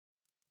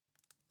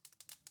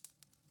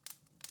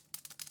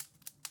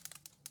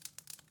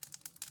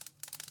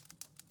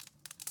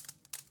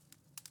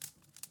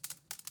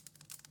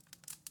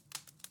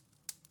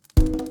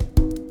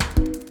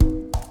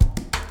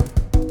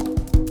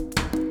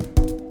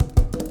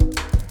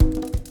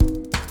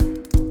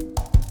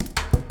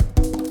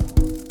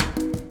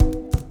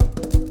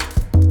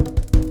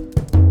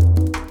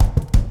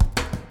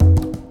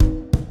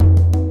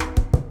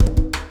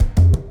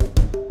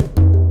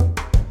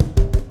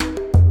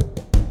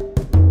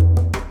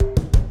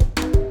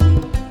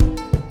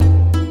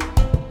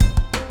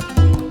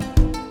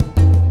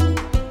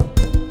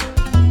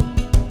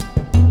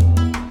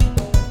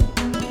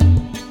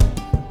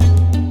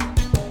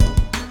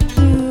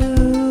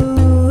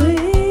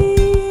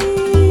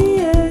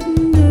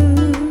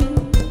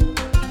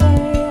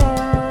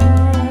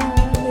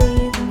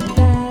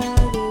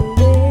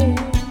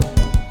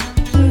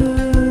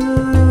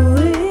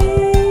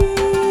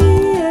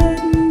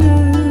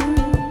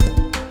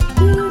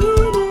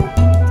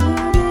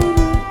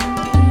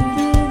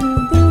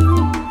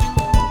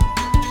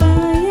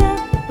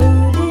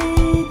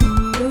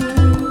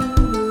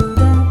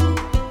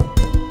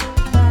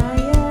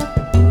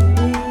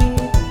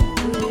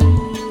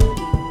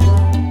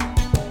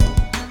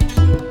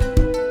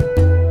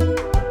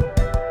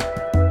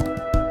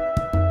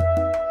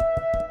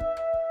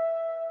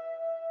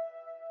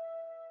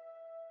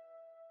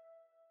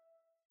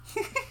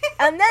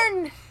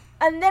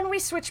And then we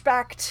switch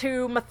back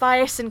to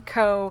Matthias and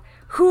co,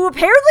 who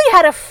apparently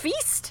had a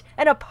feast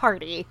and a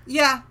party.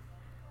 Yeah.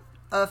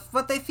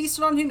 What they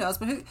feasted on, who knows,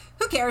 but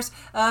who cares?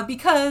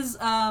 Because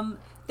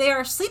they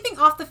are sleeping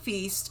off the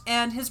feast,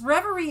 and his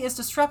reverie is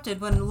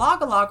disrupted when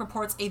Log-a-Log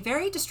reports a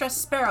very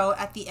distressed sparrow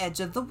at the edge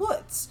of the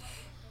woods.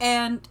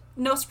 And,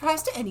 no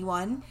surprise to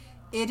anyone,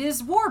 it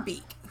is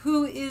Warbeak,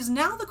 who is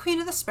now the queen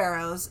of the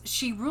sparrows.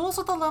 She rules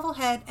with a level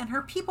head, and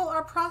her people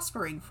are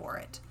prospering for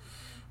it.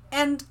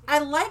 And I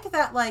like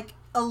that, like,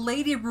 a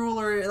lady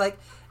ruler, like,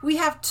 we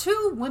have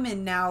two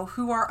women now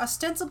who are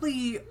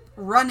ostensibly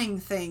running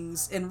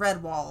things in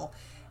Redwall,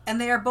 and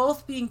they are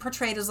both being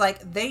portrayed as,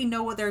 like, they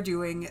know what they're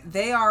doing.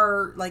 They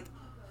are, like,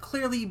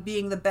 clearly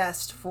being the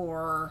best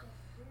for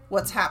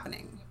what's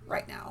happening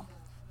right now.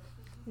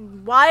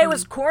 Why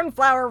was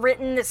Cornflower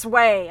written this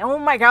way? Oh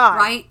my god.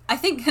 Right? I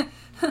think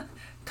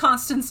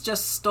Constance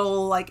just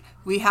stole, like,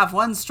 we have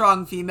one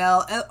strong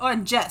female,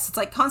 and Jess. It's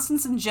like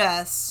Constance and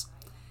Jess,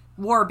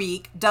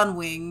 Warbeak,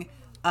 Dunwing.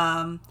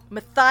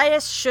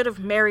 Matthias should have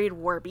married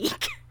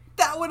Warbeak.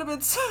 That would have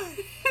been so...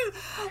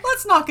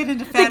 Let's not get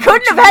into fanfiction. They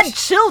couldn't have had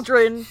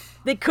children.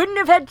 They couldn't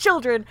have had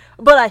children,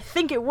 but I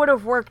think it would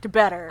have worked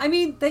better. I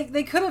mean,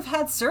 they could have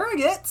had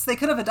surrogates. They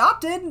could have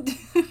adopted.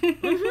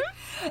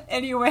 Mm-hmm.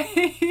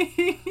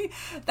 Anyway,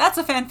 that's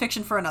a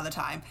fanfiction for another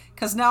time,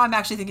 because now I'm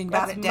actually thinking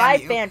about it,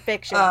 damn you. That's my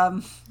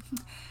fanfiction.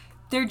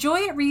 Their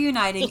joy at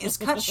reuniting is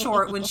cut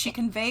short when she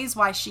conveys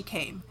why she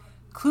came.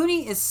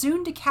 Clooney is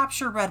soon to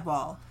capture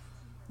Redwall.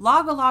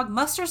 Log-a-Log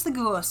musters the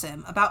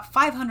Guosim, about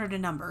 500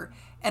 in number,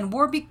 and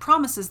Warbeak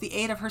promises the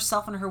aid of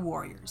herself and her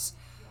warriors.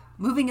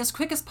 Moving as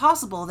quick as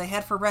possible, they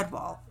head for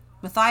Redwall.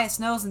 Matthias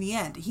knows in the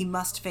end he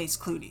must face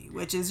Clooney,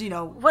 which is,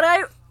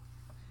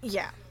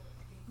 Yeah.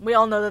 We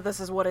all know that this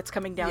is what it's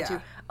coming down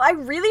to. I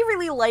really,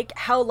 really like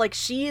how, like,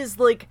 she is,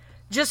 like,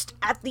 just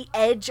at the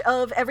edge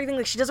of everything.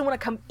 Like, she doesn't want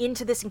to come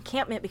into this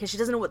encampment because she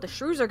doesn't know what the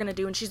shrews are going to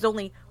do, and she's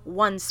only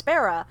one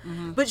sparrow.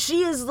 Mm-hmm. But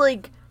she is,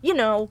 like,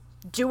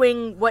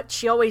 doing what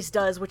she always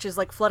does, which is,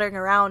 like, fluttering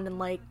around and,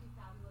 like,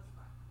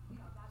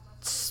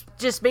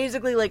 just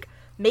basically, like,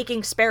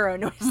 making sparrow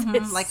noises.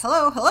 Mm-hmm. Like,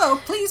 hello,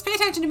 please pay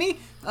attention to me.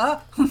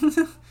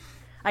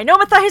 I know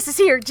Matthias is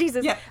here,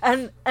 Jesus. Yeah.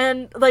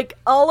 And like,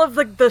 all of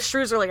the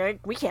shrews are like,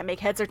 we can't make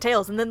heads or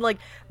tails. And then, like,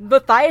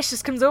 Matthias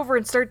just comes over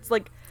and starts,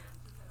 like,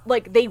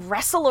 they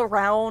wrestle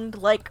around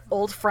like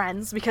old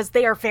friends, because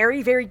they are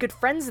very, very good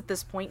friends at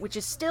this point, which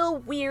is still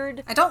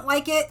weird. I don't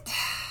like it,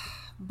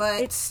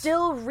 but... It's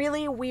still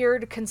really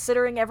weird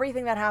considering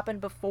everything that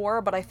happened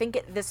before, but I think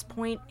at this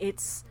point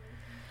it's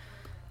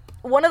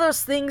one of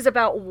those things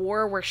about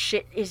war where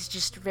shit is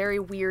just very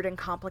weird and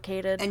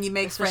complicated. And you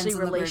make especially friends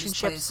in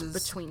relationships the weirdest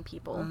places. Between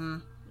people. Mm-hmm.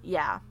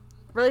 Yeah.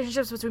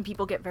 Relationships between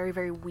people get very,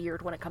 very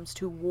weird when it comes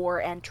to war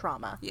and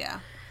trauma. Yeah.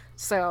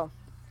 So,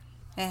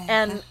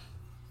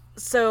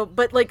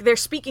 but, like, they're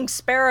speaking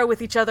sparrow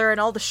with each other,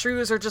 and all the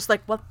shrews are just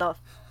like, what the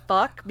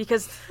fuck?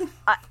 Because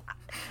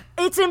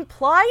it's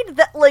implied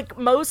that, like,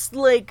 most,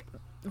 like,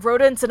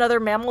 rodents and other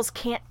mammals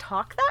can't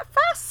talk that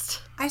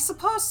fast. I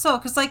suppose so,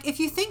 because, like, if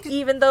you think...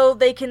 Even though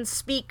they can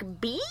speak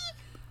bee?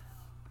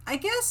 I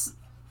guess...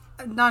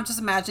 No, I'm just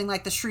imagining,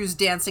 like, the shrews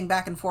dancing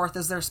back and forth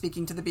as they're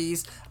speaking to the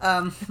bees.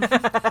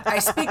 I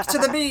speak to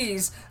the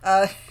bees.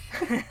 I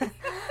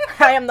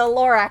am the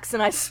Lorax,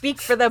 and I speak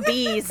for the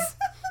bees.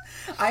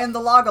 I am the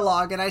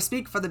Log-a-Log, and I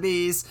speak for the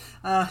bees.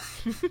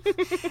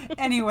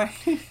 Anyway.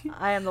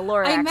 I am the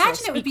Lorax, I imagine I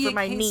speak it would be for a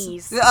my case...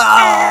 knees.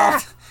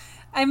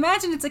 I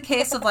imagine it's a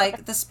case of,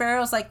 like, the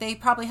sparrows, like, they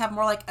probably have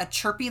more, like, a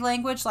chirpy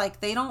language. Like,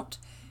 they don't...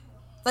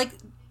 Like,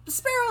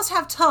 sparrows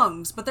have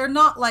tongues, but they're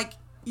not, like,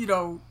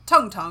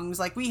 tongues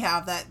like we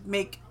have that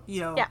make,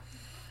 Yeah.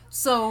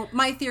 So,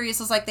 my theory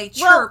is like, they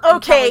chirp well,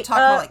 and probably talk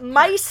more like...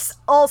 mice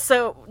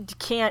also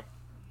can't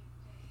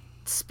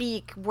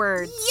speak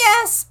words.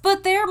 Yes,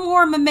 but they're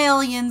more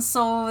mammalian,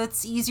 so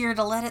it's easier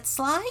to let it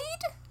slide?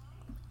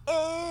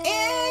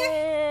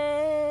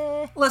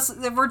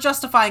 Listen, we're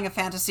justifying a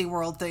fantasy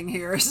world thing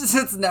here.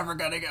 It's never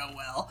gonna go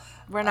well.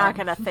 We're not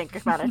gonna think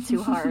about it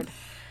too hard.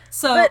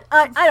 So, but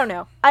I don't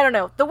know.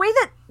 The way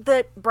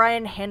that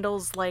Brian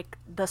handles, like,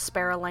 the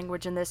sparrow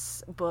language in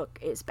this book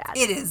is bad.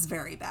 It is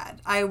very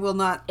bad. I will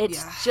not...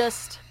 It's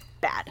just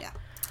bad.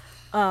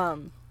 Yeah.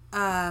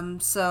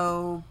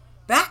 So,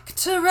 back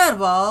to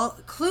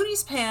Redwall.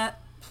 Clooney's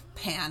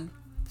pan.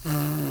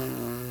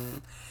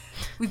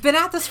 We've been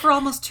at this for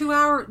almost 3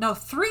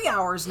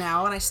 hours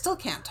now, and I still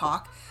can't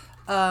talk.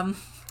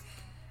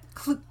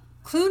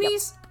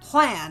 Clooney's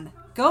plan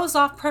goes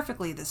off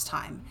perfectly this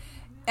time.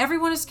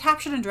 Everyone is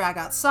captured and dragged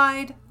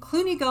outside.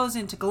 Clooney goes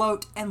into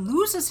gloat and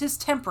loses his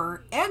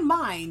temper and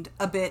mind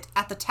a bit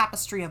at the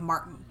tapestry of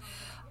Martin.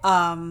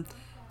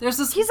 There's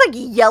this... He's, like,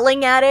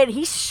 yelling at it.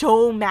 He's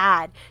so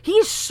mad.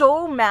 He's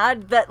so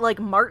mad that, like,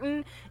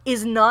 Martin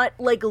is not,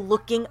 like,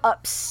 looking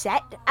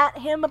upset at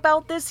him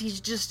about this.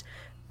 He's just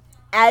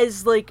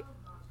as, like,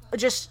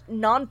 just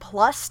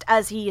nonplussed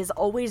as he has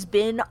always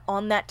been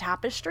on that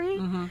tapestry.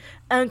 Mm-hmm.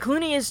 And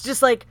Clooney is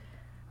just like,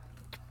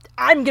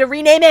 I'm gonna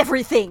rename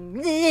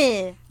everything.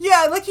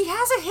 Yeah, like, he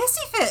has a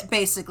hissy fit,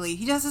 basically.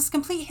 He does this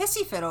complete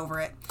hissy fit over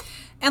it.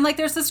 And, like,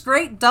 there's this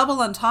great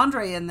double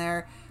entendre in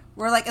there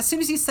where, like, as soon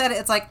as he said it,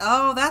 it's like,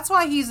 oh, that's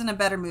why he's in a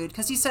better mood.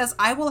 Because he says,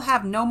 I will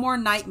have no more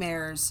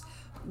nightmares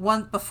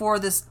before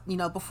this,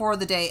 before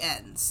the day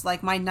ends.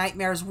 Like, my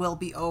nightmares will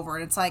be over.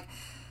 And it's like,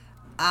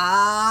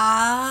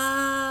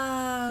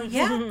 yeah,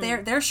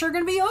 they're sure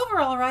going to be over,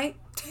 all right.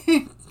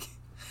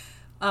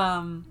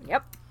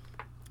 Yep.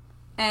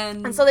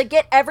 And so they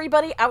get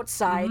everybody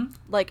outside.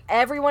 Like,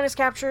 everyone is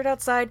captured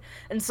outside.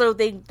 And so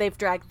they've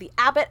dragged the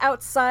abbot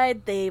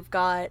outside. They've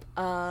got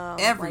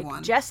everyone.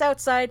 Like, Jess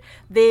outside.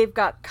 They've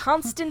got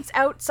Constance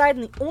outside.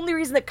 And the only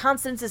reason that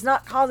Constance is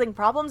not causing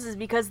problems is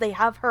because they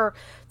have her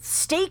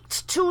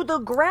staked to the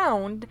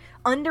ground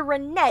under a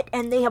net.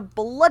 And they have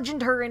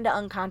bludgeoned her into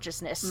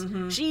unconsciousness.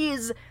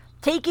 She's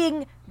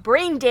taking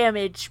brain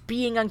damage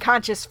being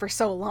unconscious for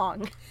so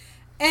long.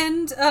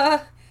 And,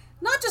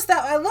 not just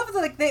that, I love that,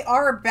 like, they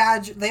are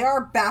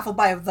baffled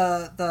by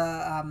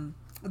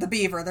the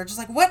beaver. They're just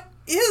like, what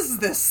is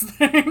this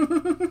thing?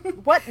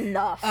 What in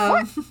the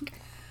fuck?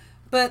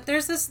 But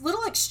there's this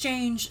little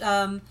exchange,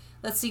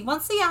 let's see,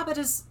 once the abbot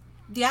is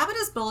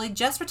bullied,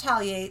 Jess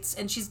retaliates,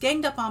 and she's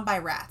ganged up on by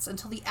rats,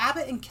 until the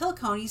abbot and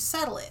Kilkenny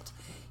settle it.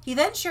 He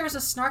then shares a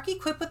snarky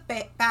quip with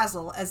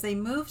Basil as they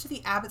move to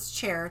the abbot's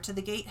chair to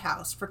the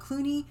gatehouse for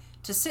Clooney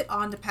to sit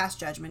on to pass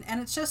judgment, and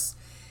it's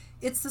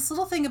this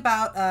little thing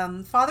about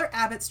Father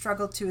Abbot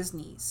struggled to his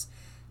knees.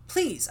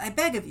 Please, I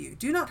beg of you,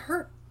 do not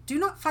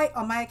fight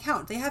on my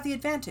account. They have the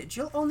advantage.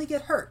 You'll only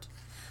get hurt.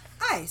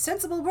 Aye,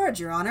 sensible word,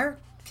 Your Honor,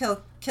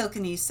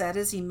 Kilkenny said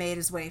as he made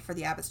his way for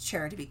the abbot's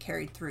chair to be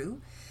carried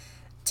through.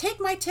 Take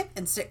my tip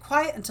and sit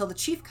quiet until the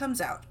chief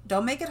comes out.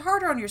 Don't make it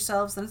harder on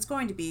yourselves than it's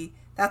going to be.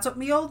 That's what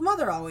me old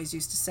mother always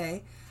used to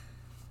say.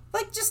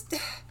 Like, just,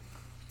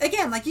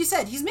 again, like you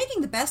said, he's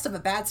making the best of a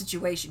bad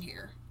situation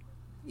here.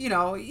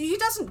 He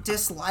doesn't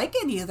dislike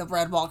any of the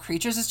Redwall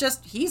creatures. It's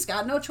just he's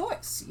got no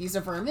choice. He's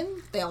a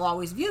vermin. They'll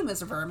always view him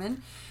as a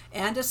vermin.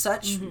 And as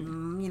such,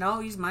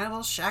 he's might as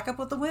well shack up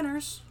with the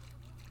winners.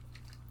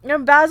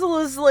 And Basil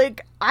is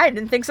like, I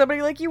didn't think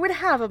somebody like you would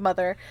have a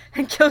mother.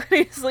 And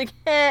Kilkenny's like,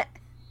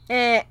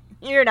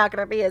 you're not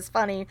going to be as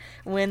funny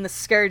when the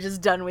scourge is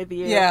done with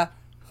you. Yeah.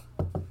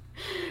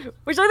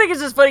 Which I think is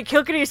just funny.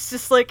 Kilkenny's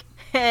just like,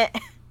 Yeah,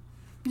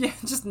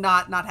 just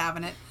not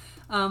having it.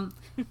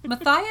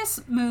 Matthias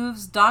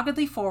moves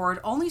doggedly forward,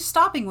 only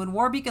stopping when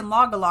Warbeak and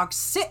Logalog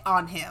sit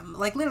on him.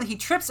 Like, literally, he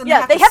trips and they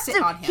have to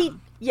sit on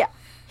him.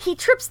 He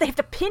trips. They have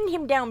to pin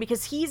him down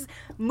because he's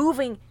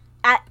moving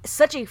at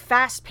such a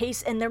fast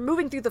pace, and they're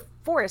moving through the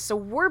forest. So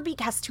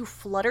Warbeak has to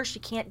flutter. She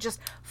can't just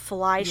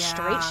fly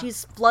straight.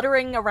 She's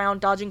fluttering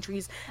around, dodging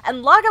trees.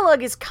 And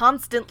Logalog is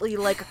constantly,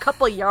 like, a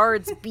couple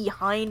yards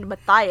behind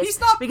Matthias. He's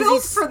not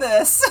built for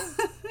this.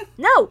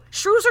 No,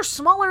 shrews are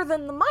smaller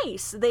than the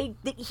mice.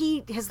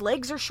 His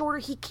legs are shorter.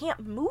 He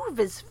can't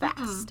move as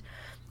fast.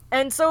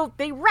 And so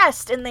they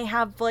rest and they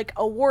have, like,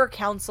 a war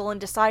council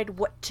and decide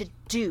what to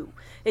do.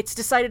 It's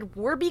decided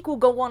Warbeak will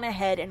go on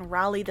ahead and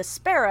rally the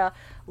Sparrow.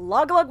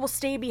 Logalog will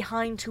stay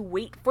behind to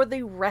wait for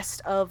the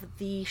rest of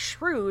the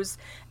shrews,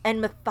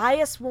 and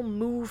Matthias will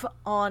move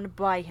on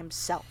by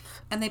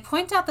himself. And they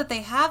point out that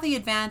they have the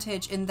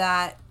advantage in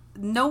that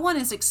no one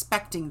is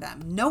expecting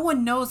them. No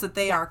one knows that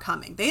they are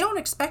coming. They don't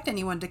expect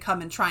anyone to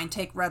come and try and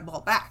take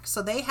Redwall back.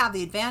 So they have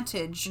the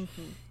advantage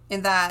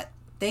in that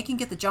they can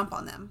get the jump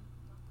on them.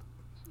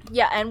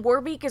 Yeah, and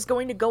Warbeak is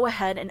going to go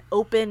ahead and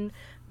open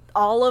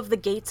all of the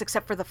gates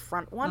except for the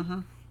front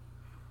one.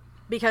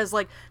 Because,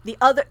 like,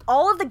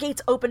 all of the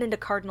gates open into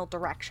cardinal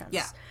directions.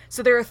 Yeah.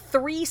 So there are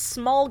 3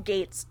 small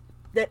gates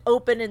that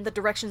open in the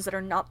directions that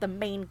are not the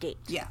main gate.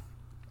 Yeah.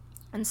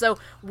 And so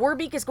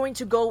Warbeak is going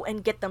to go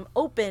and get them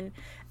open,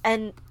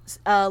 and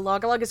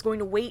Logalog is going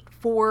to wait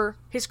for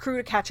his crew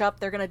to catch up.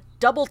 They're going to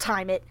double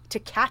time it to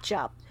catch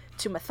up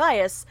to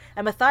Matthias,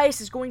 and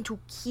Matthias is going to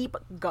keep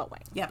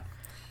going. Yep.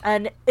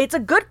 And it's a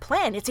good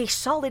plan. It's a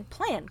solid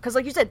plan. Because,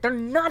 like you said, they're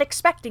not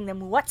expecting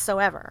them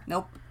whatsoever.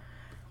 Nope.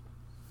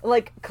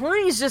 Like,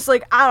 Clooney's just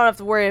like, I don't have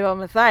to worry about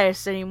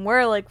Matthias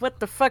anymore. Like, what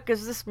the fuck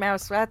is this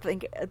mouse rat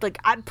thing? Like,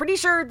 I'm pretty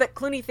sure that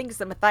Clooney thinks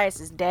that Matthias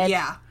is dead.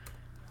 Yeah.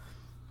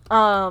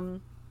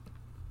 And,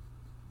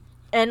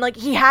 like,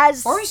 he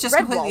has or he's just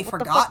completely forgotten about him. What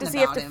the fuck does he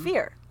have to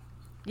fear?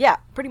 Yeah,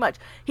 pretty much.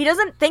 He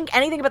doesn't think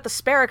anything about the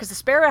Sparrow, because the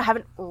Sparrow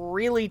haven't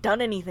really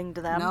done anything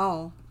to them.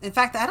 No. In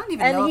fact, I don't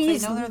even know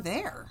if they know they're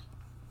there.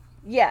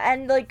 Yeah,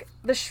 and, like,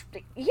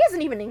 he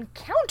hasn't even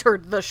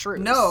encountered the shrews.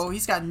 No,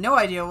 he's got no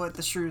idea what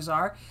the shrews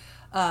are.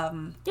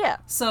 Yeah.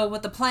 So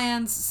with the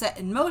plans set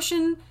in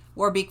motion,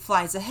 Warbeak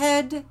flies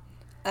ahead,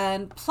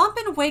 and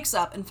Plumpin wakes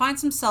up and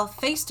finds himself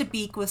face to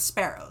beak with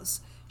sparrows.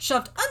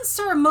 Shoved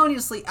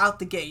unceremoniously out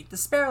the gate, the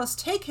sparrows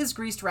take his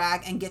greased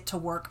rag and get to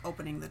work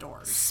opening the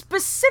doors.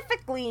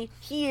 Specifically,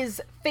 he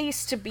is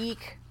face to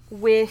beak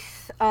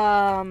with,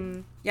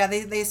 Yeah,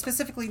 they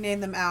specifically name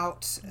them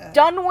out.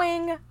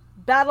 Dunwing,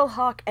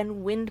 Battlehawk,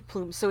 and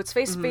Windplume. So it's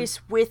face to face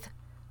with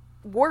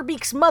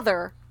Warbeak's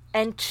mother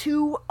and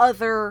 2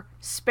 other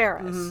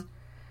sparrows.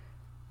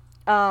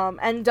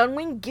 And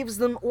Dunwing gives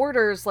them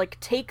orders like,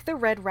 take the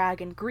red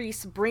rag and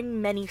grease,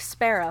 bring many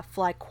spara,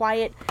 fly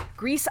quiet,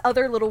 grease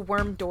other little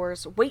worm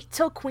doors, wait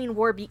till Queen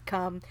Warbeak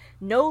come,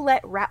 no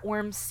let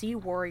ratworms see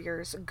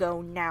warriors,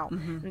 go now.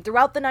 And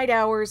throughout the night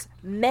hours,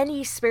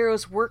 many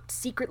sparrows worked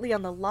secretly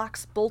on the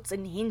locks, bolts,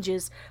 and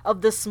hinges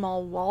of the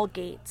small wall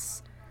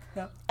gates.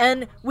 Yep.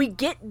 And we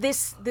get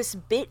this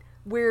bit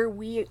where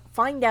we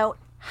find out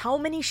how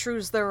many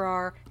shrews there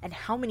are and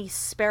how many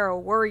sparrow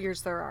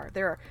warriors there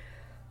are.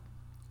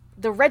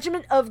 The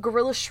regiment of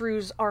gorilla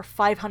shrews are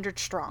 500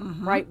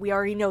 strong, right? We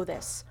already know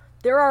this.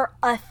 There are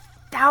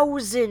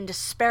 1,000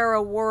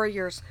 sparrow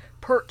warriors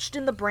perched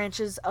in the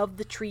branches of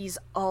the trees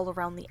all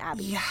around the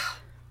abbey. Yeah.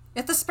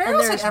 If the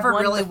sparrows had ever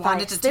really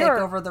wanted to take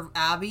over the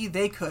abbey,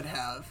 they could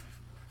have.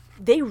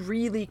 They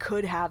really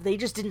could have. They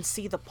just didn't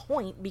see the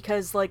point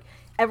because, like,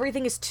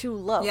 everything is too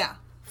low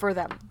for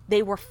them.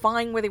 They were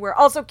fine where they were.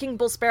 Also, King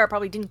Bull Sparrow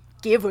probably didn't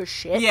give a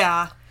shit.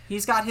 Yeah.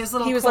 He's got his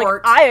little He was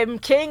court. like, I am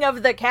king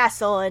of the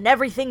castle, and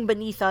everything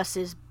beneath us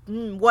is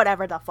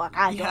whatever the fuck.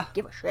 I don't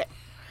give a shit.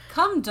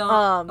 Come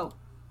dawn,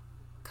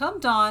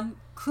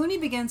 Clooney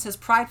begins his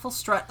prideful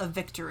strut of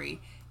victory.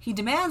 He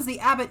demands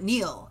the abbot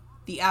kneel.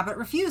 The abbot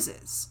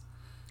refuses.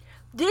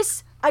 We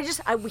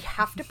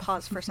have to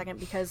pause for a second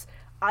because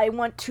I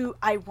want to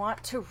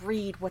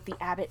read what the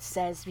abbot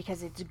says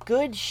because it's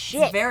good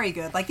shit. It's very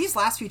good. Like, these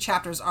last few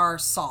chapters are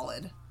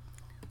solid.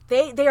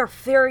 They are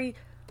very...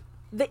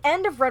 The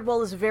end of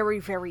Redwall is very,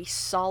 very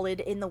solid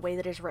in the way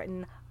that it's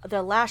written.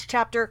 The last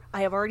chapter,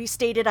 I have already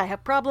stated I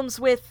have problems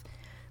with,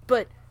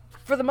 but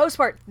for the most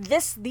part,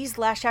 these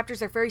last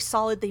chapters are very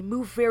solid. They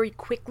move very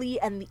quickly,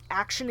 and the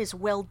action is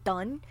well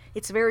done.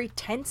 It's very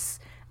tense,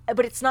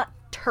 but it's not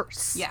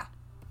terse. Yeah.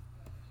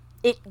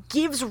 It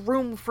gives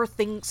room for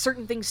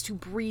certain things to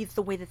breathe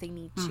the way that they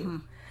need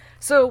to.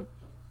 So,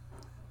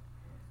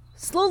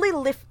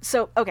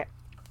 okay.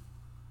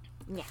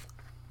 Yeah.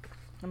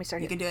 Let me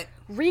start here. You can do it.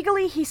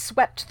 Regally he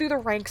swept through the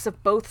ranks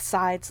of both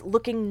sides,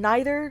 looking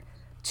neither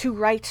to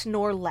right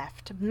nor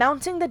left.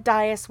 Mounting the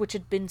dais which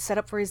had been set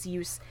up for his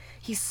use,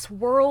 he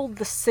swirled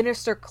the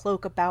sinister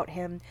cloak about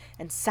him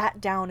and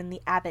sat down in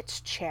the abbot's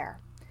chair.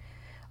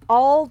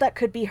 All that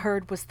could be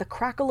heard was the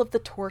crackle of the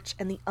torch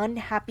and the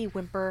unhappy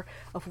whimper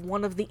of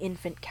one of the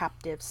infant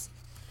captives.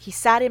 He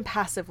sat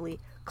impassively,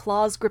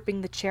 claws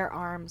gripping the chair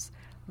arms,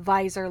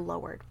 visor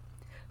lowered.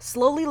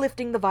 Slowly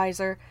lifting the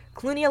visor,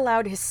 Clooney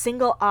allowed his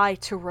single eye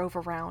to rove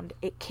around.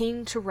 It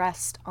came to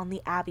rest on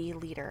the abbey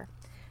leader.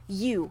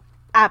 You,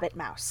 Abbot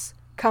Mouse,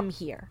 come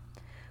here.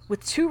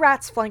 With 2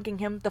 rats flanking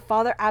him, the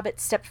Father Abbot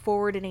stepped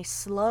forward in a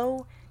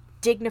slow,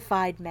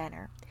 dignified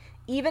manner.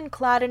 Even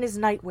clad in his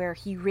nightwear,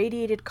 he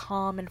radiated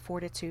calm and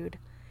fortitude.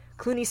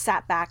 Clooney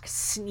sat back,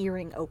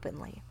 sneering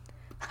openly.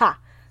 Ha!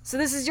 So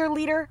this is your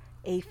leader?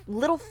 A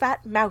little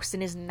fat mouse in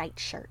his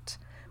nightshirt.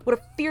 What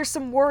a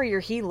fearsome warrior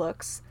he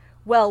looks.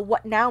 Well,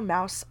 what now,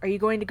 Mouse? Are you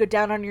going to go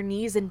down on your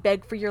knees and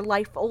beg for your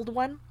life, old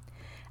one?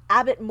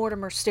 Abbot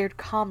Mortimer stared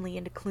calmly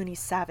into Clooney's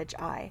savage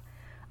eye.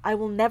 I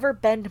will never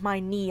bend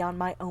my knee on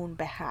my own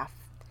behalf.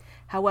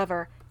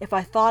 However, if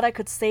I thought I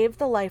could save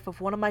the life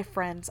of one of my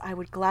friends, I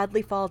would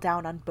gladly fall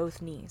down on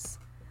both knees.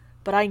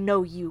 But I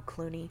know you,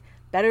 Clooney,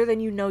 better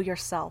than you know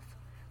yourself.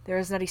 There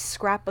is not a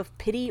scrap of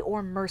pity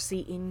or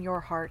mercy in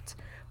your heart,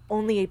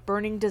 only a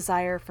burning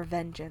desire for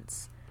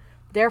vengeance.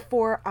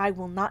 Therefore, I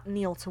will not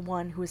kneel to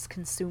one who is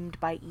consumed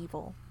by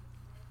evil.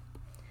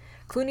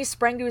 Clooney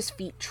sprang to his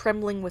feet,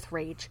 trembling with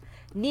rage.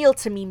 Kneel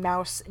to me,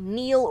 Mouse.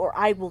 Kneel, or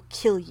I will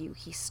kill you,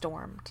 he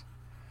stormed.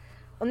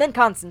 And then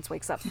Constance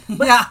wakes up.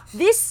 But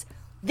this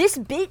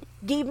bit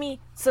gave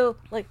me... So,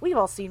 like, we've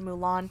all seen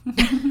Mulan.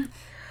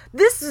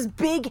 This is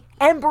big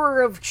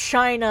Emperor of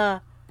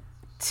China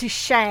to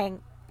Shang.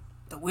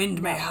 The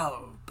wind may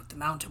howl, but the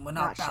mountain will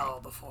not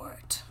bow before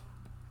it.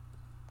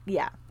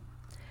 Yeah.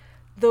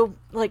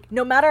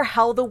 No matter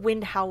how the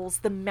wind howls,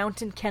 the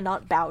mountain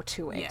cannot bow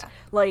to it. Yeah.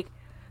 Like,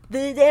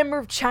 the Emperor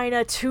of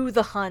China to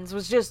the Huns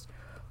was just,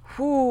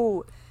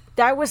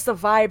 that was the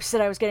vibes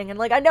that I was getting. And,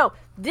 like, I know,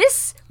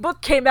 this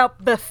book came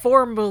out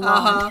before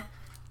Mulan,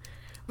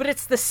 but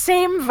it's the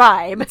same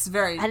vibe. It's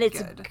very good. And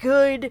it's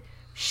good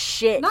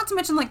shit. Not to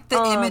mention, like,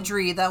 the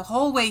imagery, the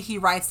whole way he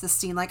writes the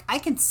scene, like, I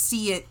can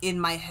see it in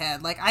my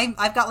head. Like,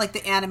 I've got, like, the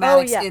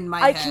animatics in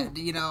my head,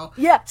 you know?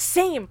 Yeah,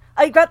 same.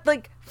 I got,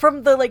 like,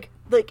 from the, like,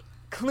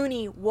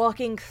 Clooney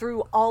walking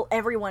through all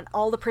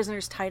the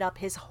prisoners tied up,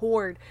 his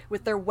horde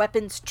with their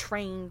weapons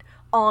trained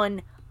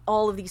on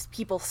all of these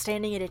people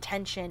standing at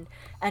attention,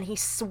 and he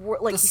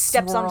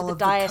steps onto the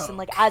dais, and,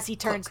 like, as he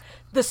turns,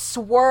 the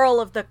swirl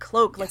of the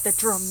cloak, like, the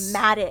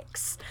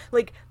dramatics,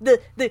 like,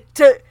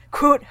 to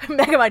quote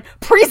Megamind,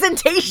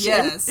 presentation!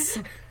 Yes.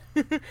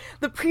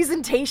 The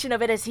presentation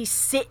of it as he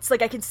sits,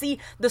 like, I can see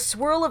the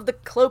swirl of the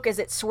cloak as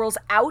it swirls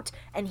out,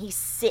 and he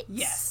sits.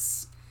 Yes.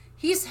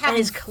 He's having and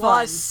his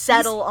claws fun.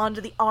 settle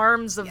onto the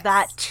arms of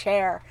that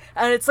chair.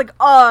 And it's like,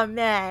 oh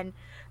man,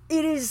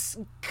 it is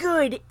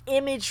good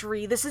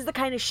imagery. This is the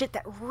kind of shit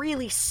that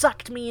really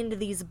sucked me into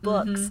these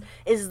books.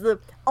 Is the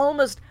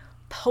almost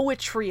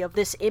poetry of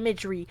this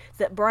imagery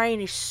that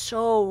Brian is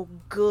so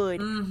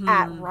good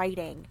at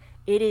writing.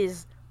 It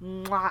is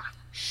mwah,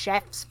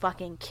 chef's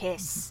fucking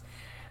kiss.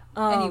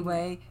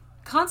 Anyway,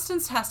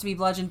 Constance has to be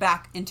bludgeoned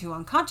back into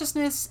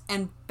unconsciousness,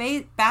 and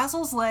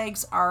Basil's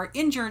legs are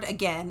injured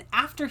again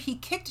after he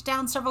kicked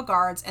down several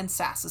guards and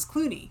sasses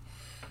Clooney.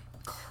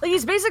 Like,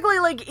 he's basically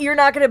like, you're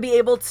not going to be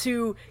able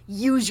to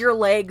use your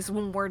legs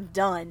when we're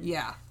done.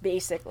 Yeah.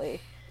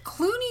 Basically.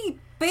 Clooney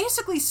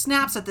basically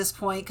snaps at this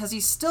point because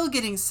he's still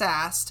getting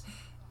sassed,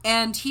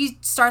 and he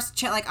starts to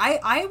chant, like,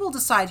 I will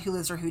decide who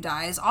lives or who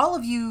dies. All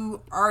of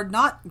you are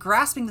not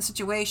grasping the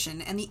situation,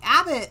 and the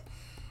abbot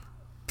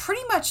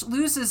pretty much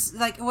loses,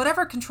 like,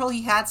 whatever control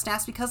he had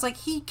snaps because, like,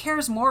 he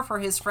cares more for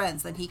his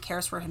friends than he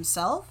cares for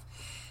himself,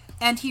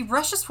 and he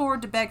rushes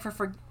forward to beg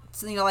for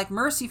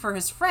mercy for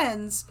his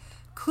friends.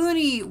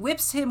 Clooney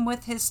whips him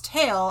with his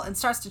tail and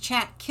starts to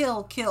chant,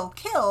 kill, kill,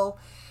 kill.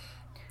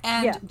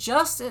 And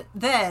just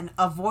then,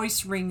 a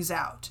voice rings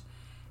out.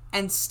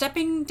 And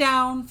stepping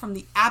down from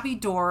the abbey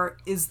door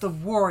is the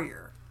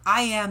warrior.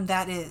 I am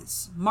that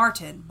is.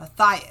 Martin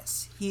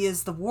Matthias. He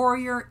is the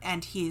warrior,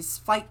 and his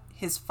fight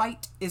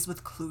is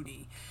with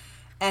Clooney.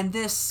 And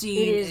this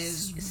scene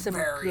is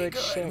very good.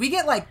 Shit. We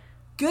get, like,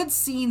 good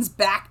scenes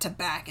back to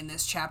back in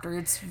this chapter.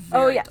 It's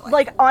very delightful.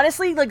 Like,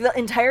 honestly, like, the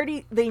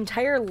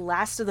entire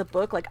last of the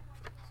book, like,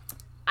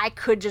 I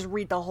could just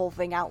read the whole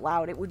thing out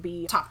loud. It would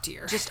be top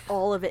tier. Just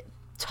all of it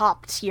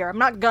top tier. I'm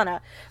not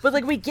gonna. But,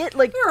 like, we get,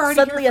 like,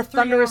 suddenly a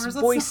thunderous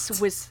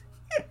voice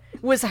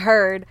was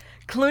heard.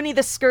 Clooney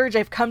the Scourge,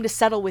 I've come to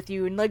settle with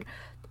you. And, like,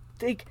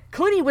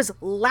 Clooney was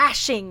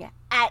lashing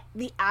at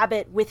the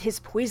abbot with his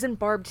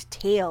poison-barbed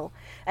tail.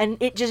 And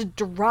it just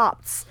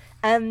drops.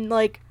 And,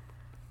 like,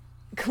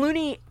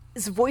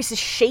 Clooney's voice is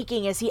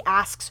shaking as he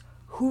asks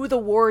who the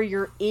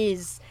warrior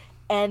is.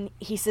 And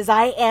he says,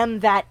 I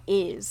am that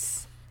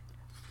is.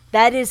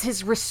 That is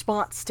his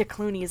response to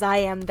Clooney's I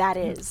am that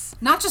is.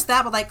 Not just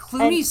that, but, like,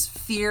 Clooney's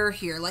fear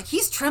here. Like,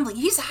 he's trembling.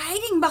 He's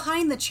hiding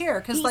behind the chair.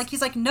 Because, like, he's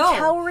like, no.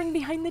 Cowering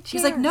behind the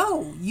chair. He's like,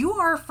 no, you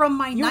are from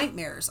my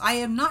nightmares. I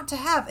am not to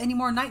have any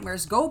more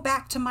nightmares. Go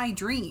back to my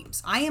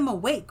dreams. I am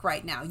awake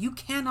right now. You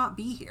cannot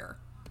be here.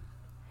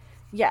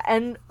 Yeah,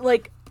 and,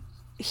 like,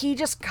 he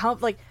just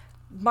comes, like,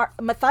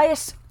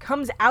 Matthias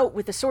comes out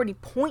with a sword. He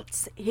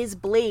points his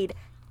blade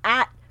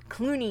at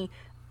Clooney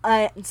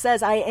and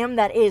says, I am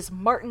that is.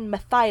 Martin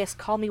Matthias,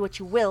 call me what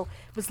you will.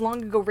 It was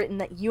long ago written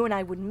that you and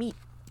I would meet,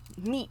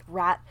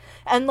 rat.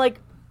 And, like,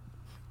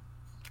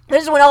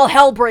 this is when all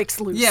hell breaks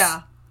loose.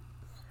 Yeah.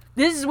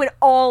 This is when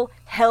all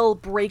hell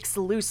breaks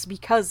loose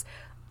because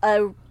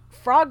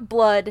frog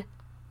blood,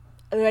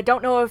 I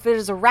don't know if it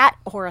is a rat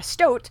or a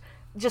stoat,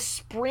 just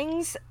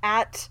springs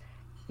at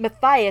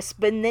Matthias,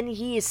 but then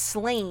he is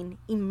slain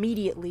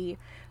immediately.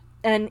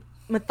 And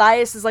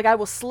Matthias is like, I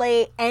will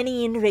slay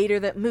any invader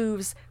that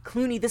moves.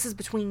 Clooney, this is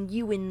between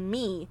you and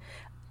me.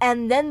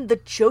 And then the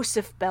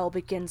Joseph bell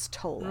begins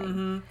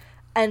tolling.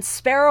 And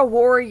Sparrow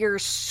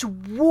warriors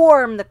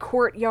swarm the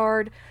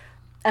courtyard.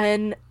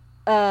 And,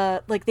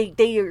 like,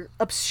 they are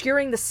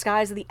obscuring the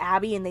skies of the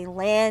abbey, and they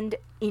land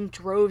in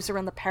droves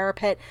around the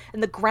parapet.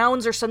 And the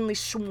grounds are suddenly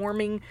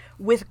swarming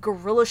with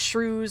gorilla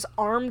shrews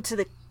armed to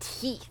the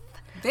teeth.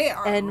 They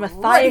are and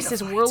Matthias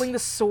is whirling the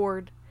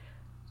sword.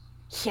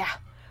 Yeah.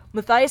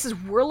 Matthias is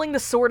whirling the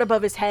sword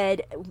above his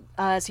head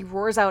as he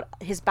roars out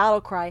his battle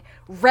cry,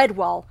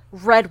 Redwall,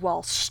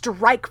 Redwall,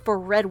 strike for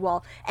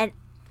Redwall. And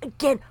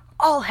again,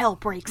 all hell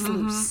breaks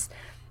loose.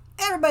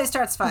 Everybody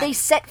starts fighting. They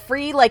set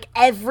free, like,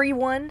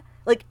 everyone.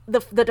 Like,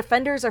 the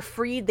defenders are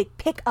freed. They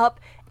pick up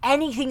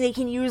anything they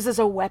can use as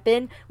a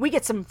weapon. We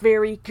get some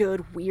very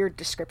good, weird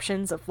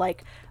descriptions of,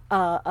 like,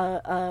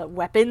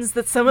 weapons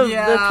that some of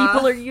the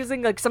people are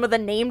using. Like, some of the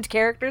named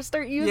characters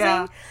start using.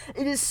 Yeah.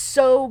 It is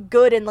so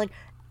good. And, like,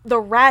 the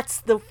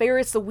rats, the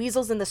ferrets, the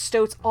weasels, and the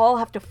stoats all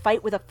have to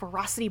fight with a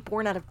ferocity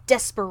born out of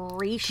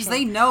desperation. Because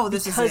they know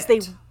this is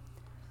it.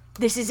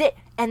 This is it.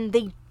 And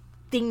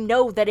they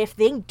know that if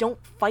they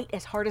don't fight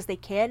as hard as they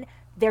can,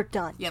 they're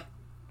done. Yep.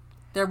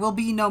 There will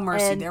be no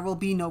mercy. There will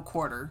be no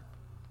quarter.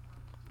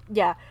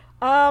 Yeah.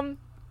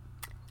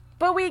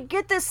 But we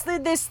get this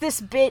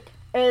bit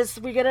as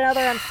we get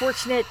another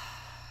unfortunate...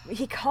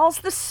 He calls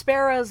the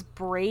Sparrows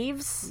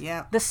Braves.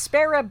 Yeah. The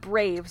Sparrow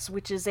Braves,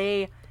 which is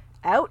a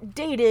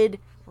outdated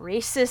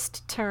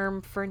racist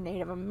term for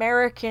Native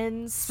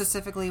Americans,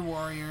 specifically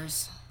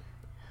warriors.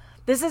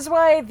 This is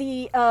why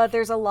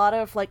there's a lot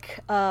of, like,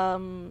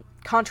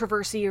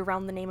 controversy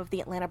around the name of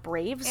the Atlanta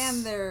Braves,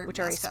 and which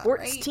are a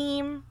sports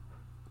team.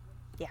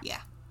 Yeah.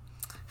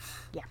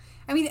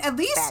 I mean, at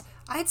least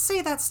I'd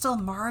say that's still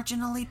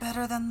marginally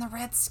better than the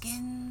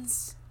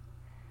Redskins.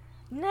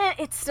 Nah,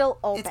 it's still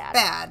all bad. It's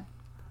bad,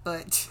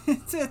 but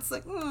it's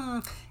like,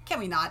 can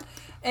we not?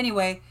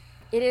 Anyway.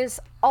 It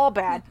is all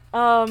bad.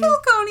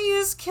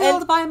 Kilconey is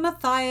killed by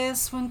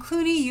Matthias when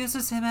Clooney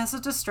uses him as a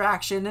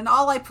distraction, and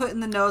all I put in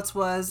the notes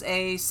was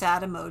a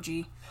sad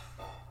emoji.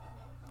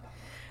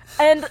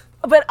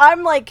 But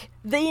I'm like,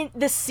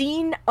 the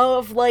scene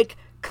of, like,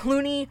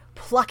 Clooney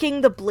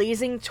plucking the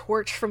blazing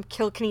torch from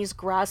Kilkenny's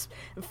grasp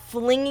and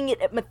flinging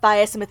it at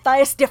Matthias, and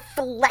Matthias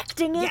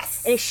deflecting it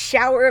in a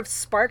shower of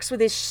sparks with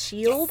his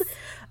shield.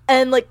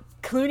 And, like,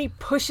 Clooney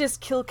pushes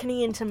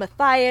Kilkenny into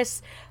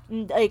Matthias,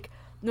 and, like,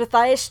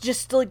 Matthias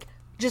just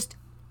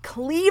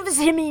cleaves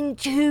him in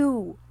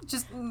two.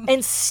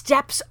 And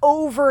steps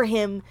over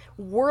him,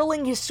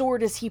 whirling his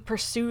sword as he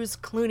pursues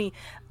Clooney.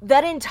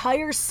 That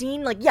entire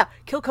scene, like, yeah,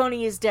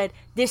 Kilkenny is dead.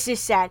 This is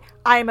sad.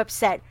 I am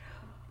upset.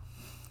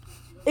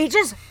 It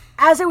just,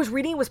 as I was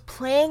reading, it was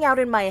playing out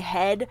in my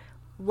head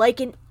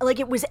like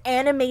it was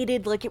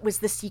animated, like it was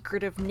The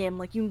Secret of Nim.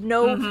 Like, you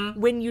know,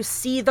 when you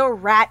see the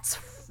rats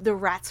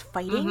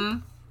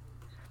fighting,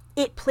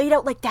 it played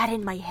out like that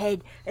in my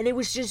head, and it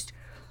was just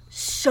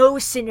so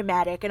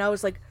cinematic. And I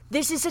was like,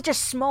 this is such a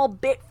small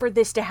bit for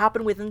this to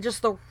happen with, and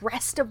just the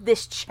rest of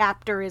this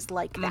chapter is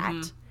like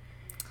that.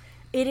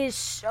 It is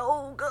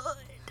so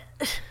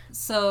good.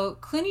 So,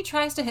 Clooney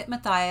tries to hit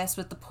Matthias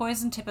with the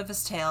poison tip of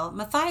his tail.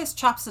 Matthias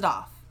chops it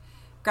off.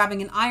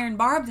 Grabbing an iron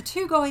barb, the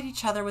two go at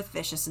each other with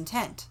vicious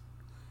intent.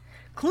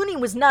 Clooney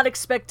was not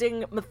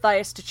expecting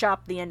Matthias to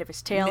chop the end of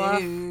his tail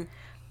off.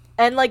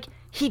 And, like,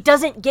 he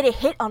doesn't get a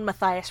hit on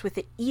Matthias with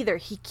it either.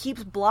 He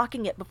keeps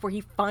blocking it before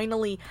he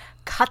finally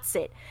cuts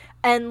it.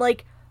 And,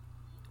 like,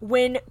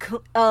 when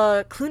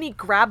Clooney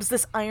grabs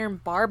this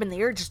iron barb and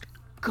they are just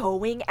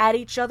going at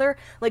each other,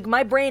 like,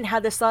 my brain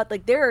had this thought,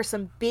 like, there are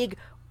some big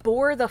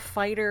Boar the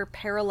Fighter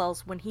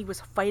parallels when he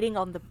was fighting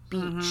on the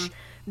beach.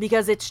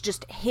 Because it's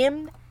just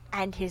him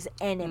and his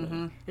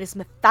enemy. It is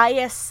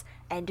Matthias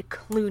and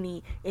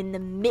Clooney in the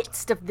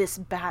midst of this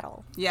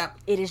battle. Yep.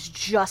 It is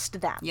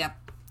just them. Yep.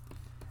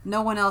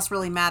 No one else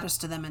really matters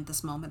to them at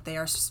this moment. They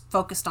are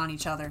focused on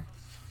each other.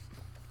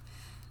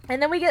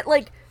 And then we get,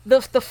 like,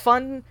 the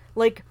fun,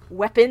 like,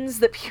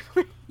 weapons that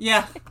people...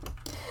 Yeah.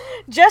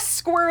 Jess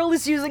Squirrel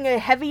is using a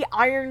heavy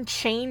iron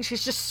chain.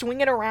 She's just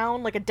swinging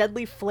around like a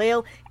deadly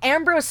flail.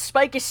 Ambrose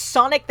Spike is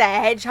Sonic the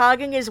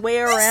Hedgehogging his way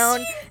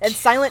around. And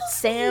Silent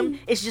Sam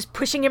is just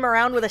pushing him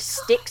around with a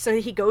stick so that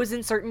he goes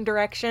in certain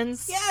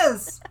directions.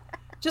 Yes!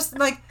 Just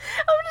like...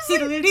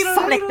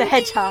 Sonic the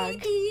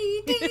Hedgehog.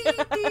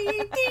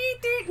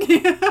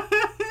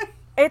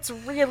 It's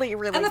really,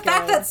 really good. And the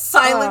fact that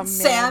Silent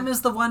Sam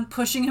is the one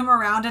pushing him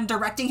around and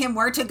directing him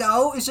where to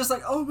go is just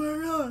like, oh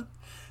my god.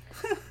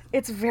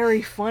 It's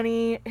very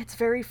funny. It's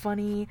very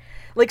funny.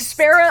 Like,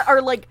 Spera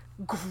are, like,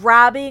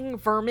 grabbing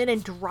vermin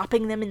and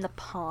dropping them in the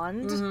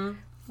pond.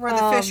 Where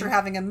the fish are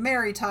having a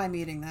merry time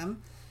eating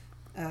them.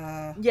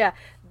 Yeah.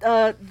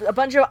 A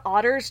bunch of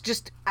otters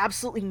just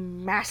absolutely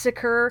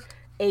massacre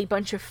a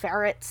bunch of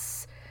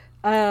ferrets.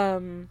 It's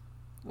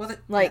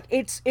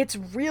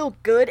real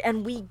good,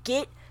 and we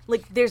get,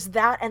 like, there's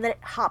that, and then it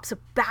hops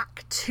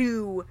back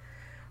to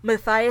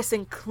Matthias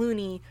and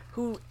Clooney,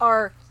 who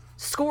are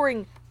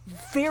scoring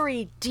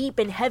very deep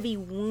and heavy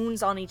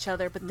wounds on each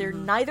other, but they're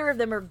neither of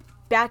them are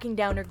backing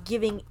down or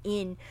giving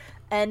in.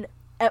 And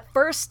at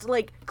first,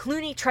 like,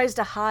 Clooney tries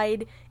to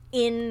hide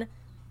in,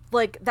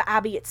 like, the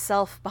abbey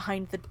itself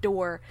behind the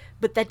door,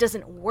 but that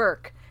doesn't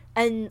work.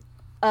 And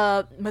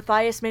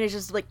Matthias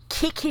manages to, like,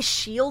 kick his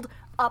shield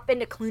up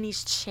into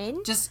Clooney's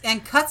chin.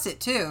 And cuts it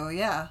too,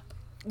 yeah.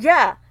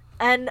 Yeah.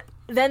 And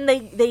then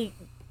they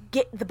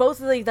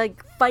both of them,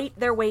 like, fight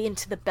their way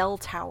into the bell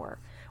tower,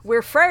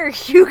 where Friar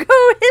Hugo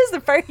is.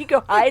 And Friar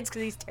Hugo hides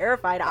because he's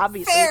terrified,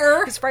 obviously.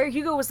 Because Friar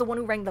Hugo was the one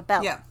who rang the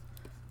bell. Yeah.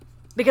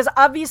 Because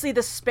obviously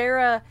the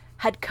Spera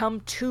had come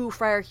to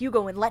Friar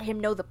Hugo and let him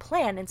know the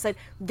plan and said,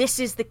 this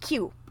is the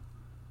cue.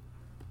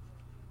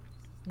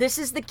 This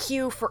is the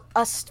cue for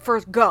us, for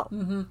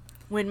go.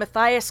 When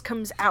Matthias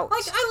comes out.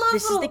 Like, I love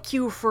this is the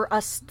cue for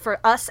us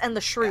and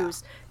the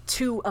shrews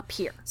to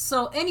appear.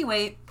 So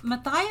anyway,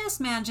 Matthias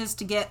manages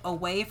to get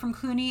away from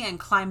Clooney and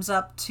climbs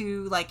up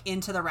to, like,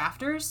 into the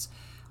rafters.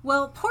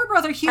 Well, poor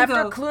brother Hugo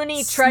after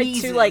Clooney tried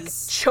to, like,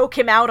 choke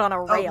him out on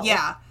a rail. Oh,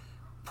 yeah.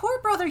 Poor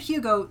brother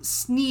Hugo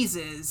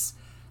sneezes.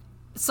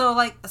 So,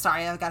 like,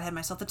 sorry, I got ahead of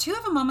myself. The two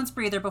have a moment's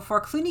breather before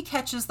Clooney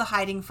catches the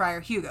hiding Friar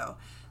Hugo.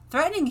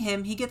 Threatening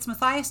him, he gets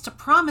Matthias to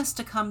promise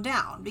to come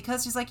down,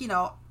 because he's like, you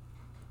know,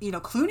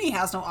 Clooney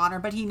has no honor,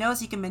 but he knows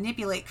he can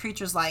manipulate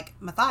creatures like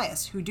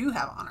Matthias, who do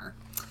have honor.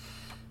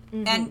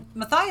 And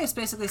Matthias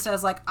basically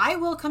says, like, I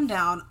will come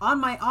down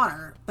on my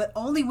honor, but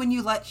only when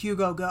you let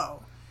Hugo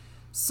go.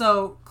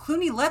 So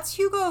Clooney lets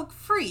Hugo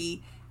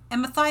free,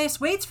 and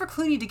Matthias waits for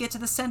Clooney to get to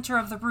the center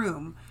of the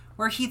room,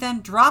 where he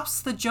then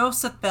drops the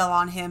Joseph bell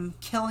on him,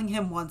 killing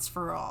him once and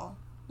for all.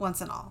 I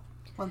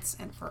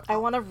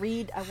want to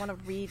read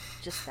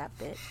just that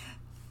bit.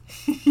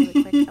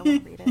 Really quick, I want to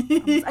read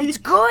it. It's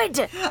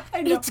good!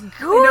 I know. It's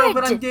good! I know,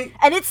 but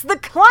and it's the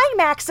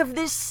climax of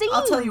this scene!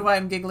 I'll tell you why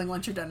I'm giggling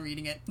once you're done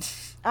reading it.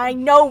 I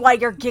know why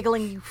you're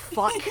giggling, you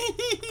fuck.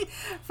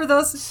 For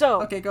those...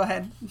 Okay, go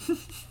ahead.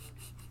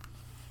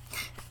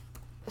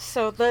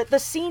 So the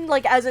scene,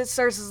 like, as it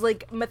starts, is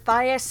like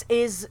Matthias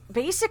is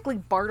basically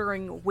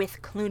bartering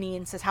with Clooney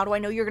and says, how do I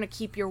know you're going to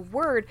keep your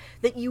word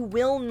that you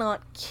will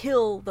not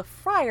kill the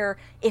friar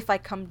if I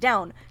come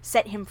down?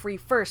 Set him free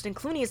first. And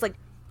Clooney is like,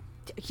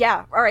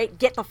 yeah, all right,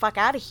 get the fuck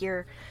out of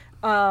here.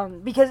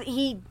 Because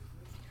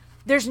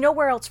there's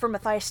nowhere else for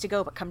Matthias to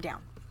go but come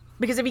down.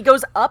 Because if he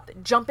goes up,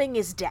 jumping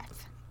is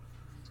death.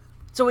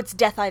 So it's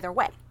death either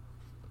way.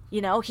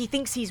 You know, he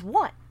thinks he's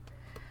won.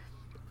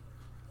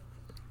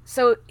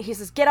 So he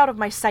says, "Get out of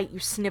my sight, you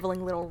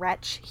sniveling little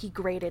wretch," he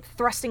grated,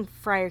 thrusting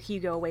Friar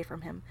Hugo away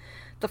from him.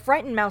 The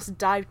frightened mouse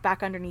dived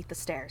back underneath the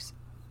stairs.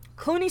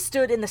 Clooney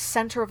stood in the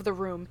center of the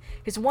room,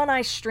 his one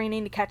eye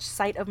straining to catch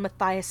sight of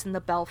Matthias in the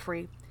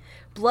belfry.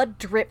 Blood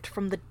dripped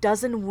from the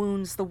dozen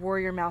wounds the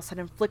warrior mouse had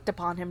inflicted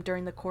upon him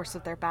during the course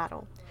of their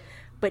battle.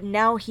 But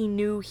now he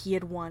knew he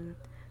had won.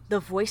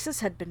 The voices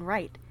had been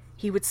right.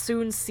 He would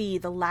soon see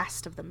the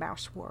last of the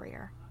mouse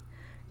warrior.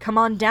 "Come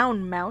on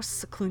down,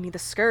 mouse. Clooney the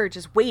Scourge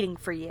is waiting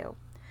for you."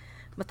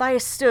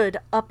 Matthias stood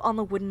up on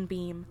the wooden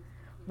beam.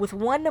 With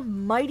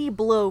one mighty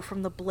blow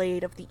from the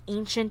blade of the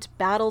ancient,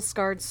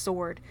 battle-scarred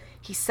sword,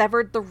 he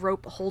severed the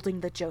rope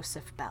holding the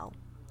Joseph bell.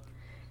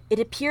 It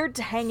appeared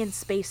to hang in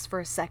space for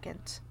a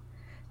second.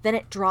 Then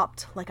it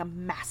dropped like a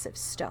massive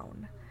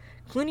stone.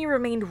 Clooney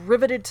remained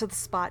riveted to the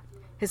spot,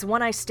 his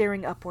one eye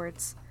staring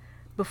upwards.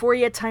 Before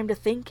he had time to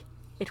think,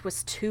 it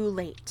was too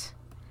late.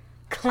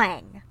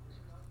 Clang!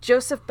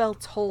 Joseph Bell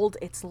tolled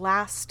its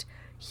last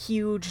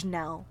huge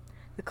knell.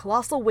 The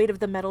colossal weight of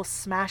the metal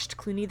smashed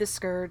Clooney the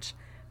Scourge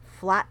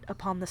flat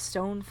upon the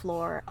stone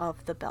floor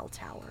of the bell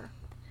tower.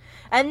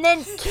 And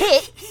then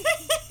Kit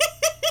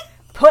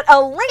put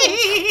a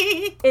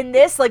link in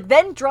this,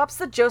 then drops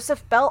the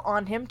Joseph Bell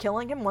on him,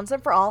 killing him once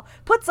and for all,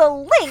 puts a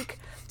link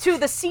to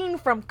the scene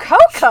from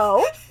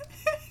Coco,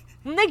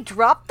 and they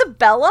dropped the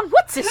bell on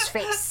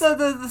what's-his-face. So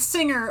the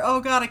singer,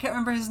 oh god, I can't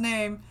remember his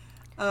name.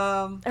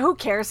 Who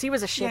cares? He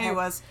was a shithead. Yeah, he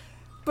was.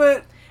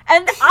 But...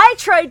 And I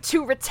tried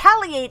to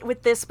retaliate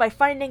with this by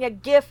finding a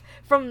gif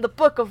from the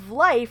Book of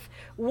Life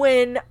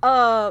when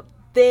the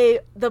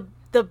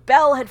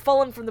bell had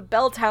fallen from the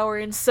bell tower,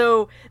 and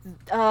so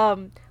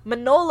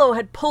Manolo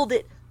had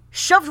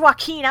shoved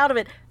Joaquin out of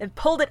it and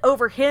pulled it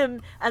over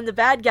him and the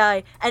bad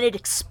guy, and it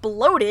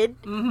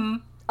exploded.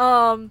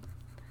 Mm-hmm.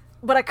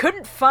 But I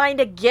couldn't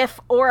find a gif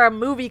or a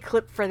movie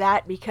clip for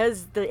that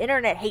because the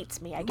internet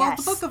hates me, I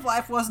guess. Well, the Book of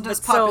Life wasn't as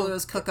popular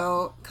as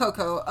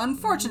Coco,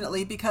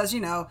 unfortunately, because,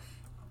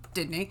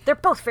 Disney. They're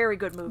both very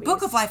good movies.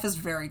 Book of Life is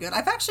very good.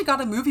 I've actually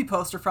got a movie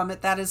poster from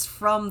it that is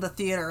from the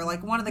theater.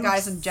 One of the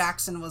guys in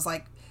Jackson was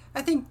I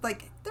think, there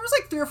was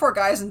 3 or 4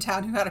 guys in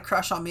town who had a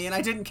crush on me, and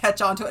I didn't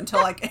catch on to it until,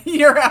 a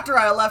year after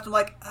I left. I'm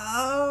like,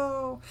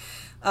 oh.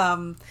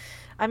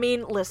 I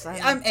mean, listen.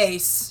 I'm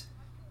Ace,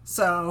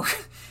 so...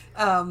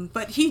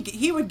 but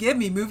he would give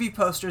me movie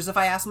posters if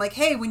I asked him,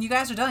 hey, when you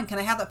guys are done, can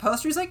I have that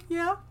poster? He's like,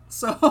 yeah.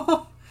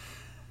 So,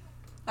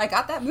 I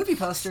got that movie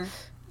poster.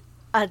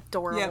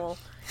 Adorable.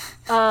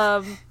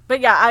 Yeah. But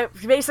yeah, I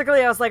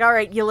was like, all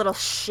right, you little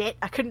shit.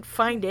 I couldn't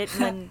find it.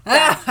 And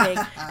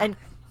then and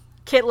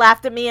Kit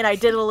laughed at me, and I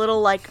did a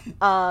little,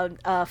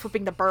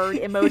 flipping the bird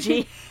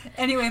emoji.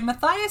 Anyway,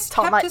 Matthias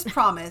kept his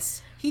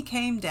promise. He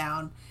came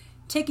down.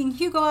 Taking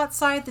Hugo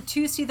outside, the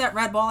two see that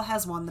Redwall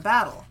has won the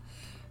battle.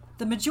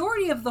 The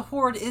majority of the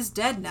horde is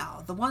dead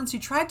now. The ones who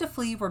tried to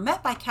flee were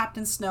met by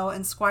Captain Snow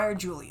and Squire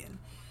Julian.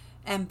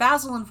 And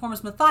Basil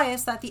informs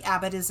Matthias that the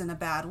abbot is in a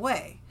bad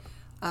way.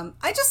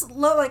 I just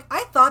love,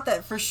 I thought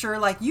that for sure,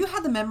 you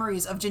had the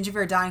memories of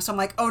Gingerbeer dying, so I'm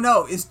like, oh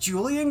no, is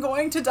Julian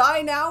going to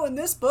die now in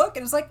this book?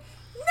 And it's like,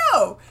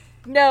 no.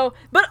 No,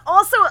 but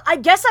also, I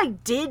guess I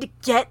did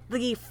get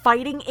the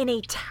fighting in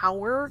a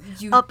tower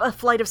up a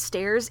flight of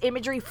stairs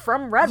imagery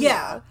from Redwall.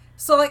 Yeah,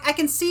 so, I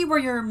can see where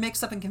your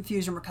mix-up and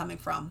confusion were coming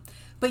from.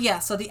 But yeah,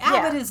 so the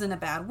abbot is in a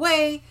bad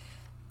way,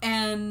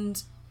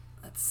 and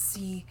let's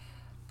see.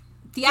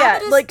 The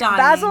abbot is dying.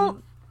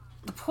 Basil...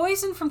 The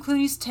poison from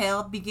Clooney's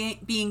tail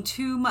being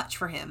too much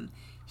for him.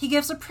 He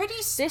gives a pretty...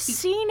 This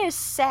scene is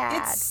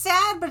sad. It's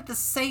sad, but at the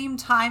same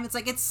time,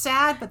 it's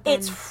sad, but then...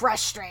 It's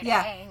frustrating.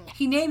 Yeah.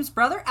 He names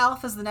Brother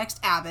Alf as the next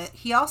abbot.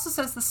 He also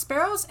says the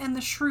sparrows and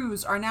the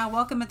shrews are now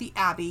welcome at the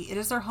abbey. It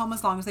is their home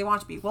as long as they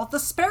want to be. Well, the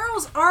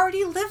sparrows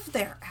already live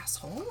there,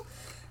 asshole.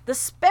 The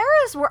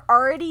sparrows were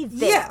already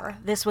there. Yeah.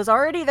 This was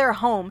already their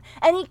home,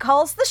 and he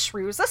calls the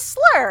shrews a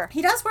slur.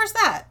 He does? Where's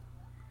that?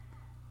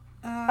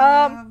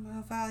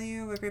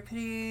 Value, a great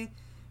pity,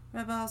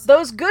 rebels.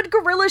 Those good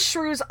gorilla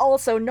shrews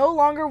also, no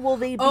longer will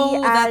they be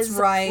that's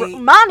right.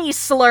 Mani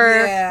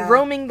slur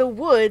roaming the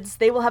woods.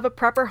 They will have a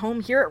proper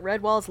home here at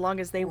Redwall as long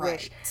as they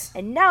wish.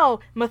 And now,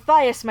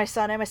 Matthias, my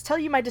son, I must tell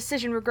you my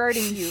decision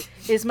regarding you.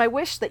 It is my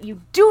wish that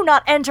you do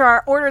not enter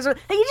our orders.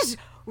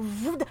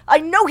 I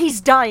know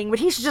he's dying, but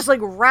he's just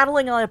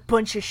rattling on a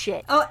bunch of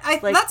shit. Oh,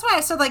 that's why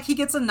I said he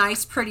gets a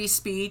nice, pretty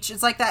speech.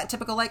 It's that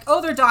typical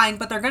oh, they're dying,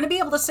 but they're going to be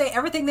able to say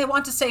everything they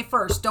want to say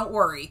first. Don't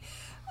worry.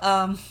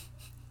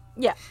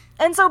 Yeah,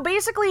 and so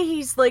basically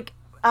he's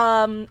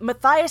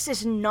Matthias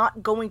is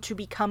not going to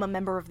become a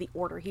member of the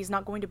Order. He's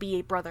not going to be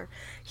a brother.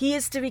 He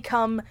is to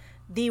become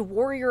the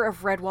warrior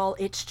of Redwall,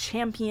 its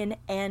champion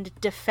and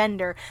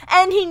defender.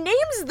 And he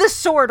names the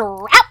sword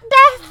Rat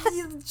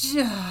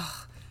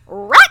Death.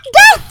 Rat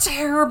Death!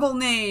 Terrible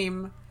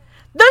name.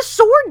 The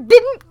sword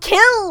didn't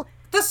kill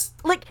This...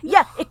 Like,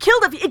 yeah, it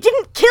killed it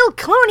didn't kill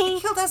Clooney.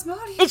 It killed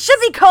Asmodeus. It should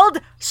be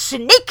called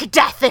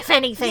Snakedeath, if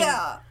anything.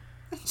 Yeah.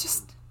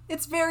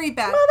 It's very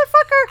bad.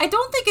 Motherfucker. I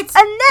don't think it's...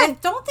 And then... I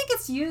don't think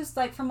it's used,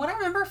 like, from what I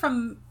remember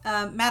from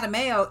Madame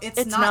Mayo,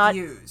 it's not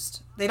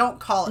used. They don't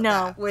call it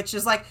that, which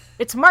is like...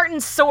 It's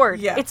Martin's sword.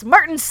 Yeah. It's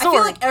Martin's sword. I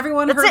feel like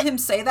everyone heard him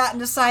say that and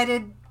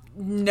decided,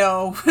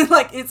 no.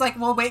 Like, it's like,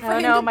 we'll wait for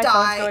him to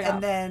die,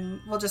 and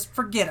then we'll just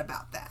forget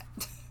about that.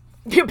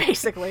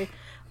 Basically.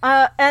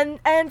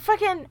 And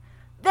fucking...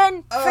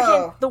 Then,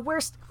 freaking, the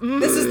worst...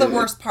 This is the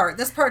worst part.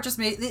 This part just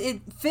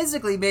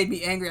physically made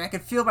me angry. I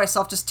could feel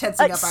myself just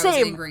tensing up. Same. I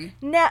was angry.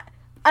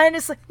 And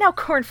it's like, now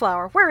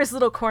Cornflower. Where is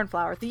little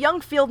Cornflower? The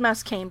young field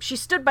mouse came. She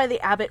stood by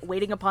the abbot,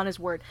 waiting upon his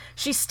word.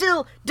 She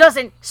still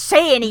doesn't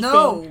say anything.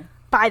 No.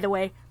 By the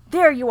way,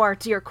 there you are,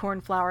 dear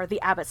Cornflower,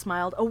 the abbot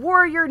smiled. A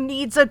warrior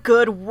needs a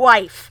good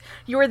wife.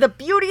 You are the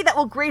beauty that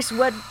will grace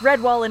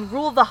Redwall and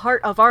rule the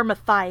heart of our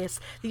Matthias.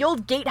 The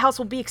old gatehouse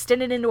will be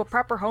extended into a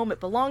proper home.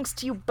 It belongs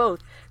to you both.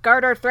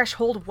 Guard our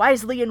threshold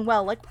wisely and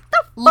well. Like, what the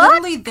fuck?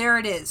 Literally, there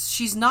it is.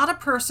 She's not a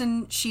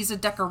person. She's a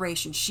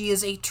decoration. She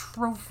is a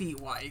trophy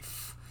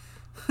wife.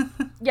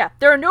 Yeah,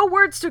 there are no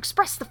words to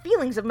express the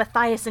feelings of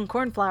Matthias and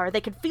Cornflower.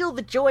 They can feel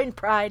the joy and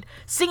pride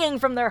singing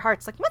from their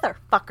hearts. Like,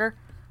 motherfucker.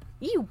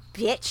 You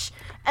bitch.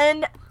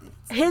 And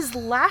his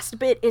last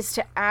bit is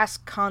to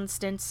ask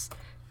Constance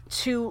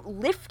to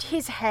lift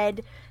his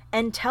head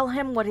and tell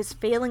him what his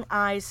failing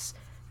eyes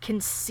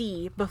can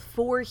see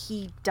before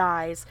he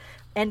dies.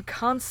 And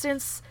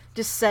Constance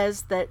just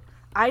says that,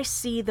 I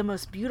see the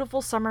most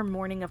beautiful summer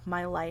morning of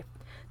my life.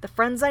 The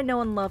friends I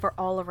know and love are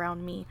all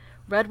around me.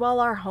 Redwall,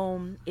 our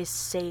home, is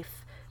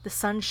safe. The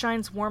sun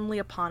shines warmly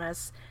upon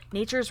us.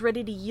 Nature is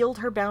ready to yield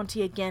her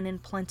bounty again in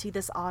plenty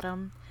this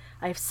autumn.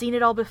 I have seen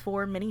it all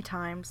before many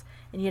times,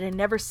 and yet I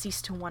never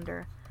cease to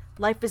wonder.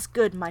 Life is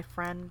good, my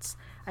friends.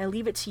 I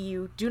leave it to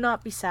you. Do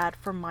not be sad,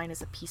 for mine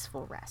is a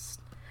peaceful rest.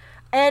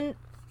 And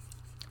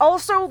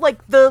also,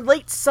 like, the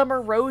late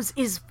summer rose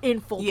is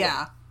in full bloom.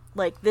 Yeah.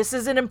 Like, this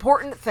is an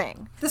important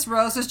thing. This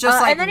rose is just,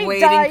 like,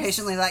 waiting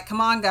patiently, like, come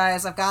on,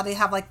 guys, I've got to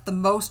have, like, the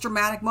most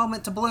dramatic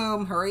moment to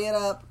bloom. Hurry it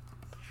up.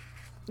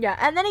 Yeah,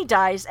 and then he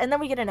dies, and then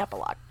we get an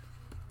epilogue.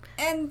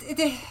 And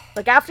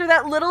like, after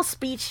that little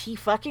speech, he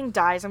fucking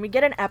dies, and we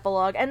get an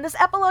epilogue. And this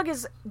epilogue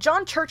is...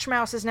 John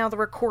Churchmouse is now the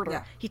recorder.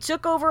 Yeah. He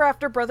took over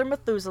after Brother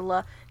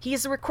Methuselah.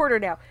 He's the recorder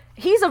now.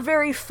 He's a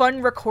very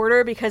fun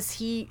recorder because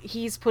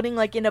he's putting,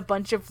 like, in a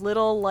bunch of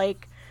little,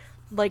 like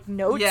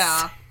notes.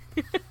 Yeah.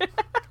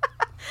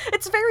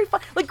 It's very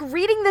fun. Like,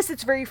 reading this,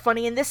 it's very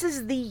funny. And this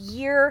is the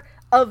year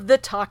of the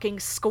talking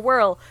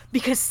squirrel,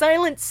 because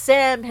Silent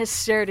Sam has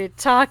started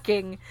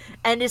talking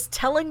and is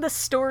telling the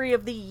story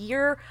of the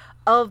year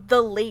of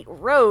the late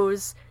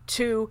rose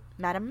to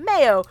Madame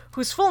Mayo,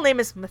 whose full name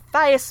is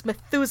Matthias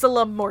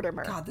Methuselah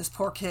Mortimer. God, this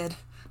poor kid.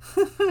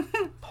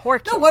 Poor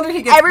kid. No wonder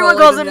he gets Everyone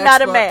bullied calls him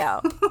Madame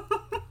Mayo.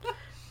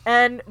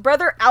 And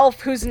Brother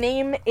Alf, whose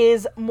name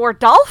is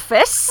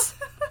Mordalphus.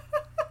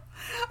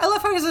 I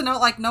love how he's a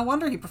note, like, no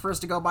wonder he prefers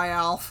to go by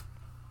Alf.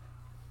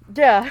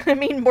 Yeah, I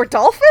mean,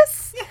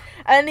 Mordalphus? Yeah.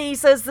 And he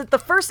says that the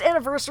first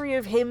anniversary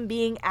of him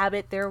being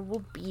abbot, there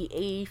will be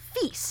a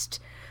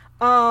feast.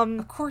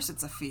 Of course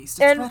it's a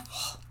feast.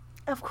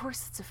 Of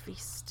course it's a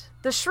feast.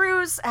 The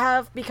shrews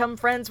have become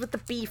friends with the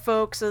bee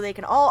folk so they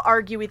can all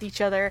argue with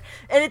each other.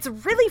 And it's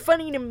really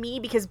funny to me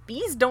because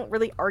bees don't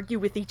really argue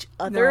with each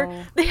other.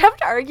 No. They have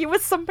to argue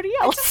with somebody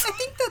else. I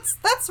think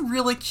that's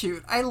really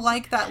cute. I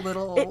like that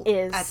little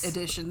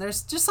addition.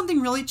 There's just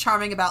something really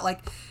charming about, like,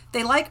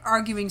 they like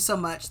arguing so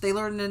much. They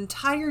learn an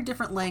entire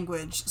different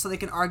language so they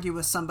can argue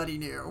with somebody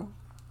new.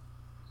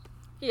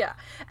 Yeah,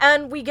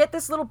 and we get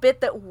this little bit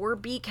that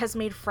Warbeak has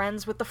made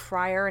friends with the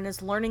friar and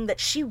is learning that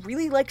she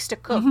really likes to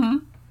cook.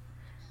 Mm-hmm.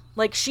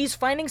 Like, she's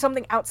finding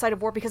something outside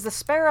of war, because the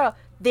Sparrow,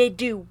 they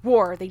do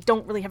war. They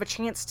don't really have a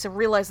chance to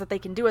realize that they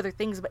can do other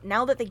things, but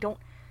now that they don't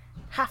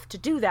have to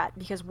do that,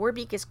 because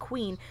Warbeak is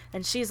queen,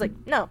 and she's like,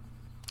 no,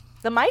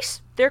 the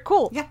mice, they're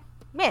cool. Yeah.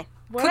 Meh,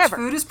 whatever. Cooked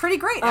food is pretty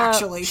great,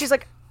 actually. She's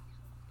like,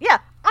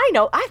 yeah, I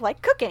know, I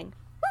like cooking.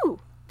 Ooh,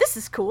 this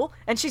is cool.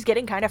 And she's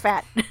getting kind of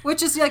fat.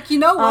 Which is like, you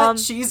know what?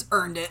 She's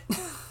earned it.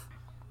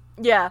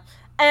 Yeah.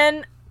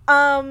 And,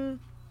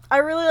 I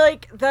really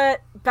like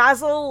that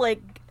Basil,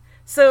 like,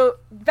 so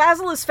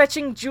Basil is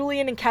fetching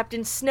Julian and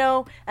Captain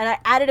Snow, and I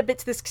added a bit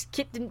to this.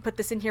 Kit didn't put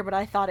this in here, but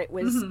I thought it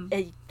was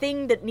a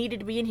thing that needed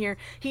to be in here.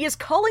 He is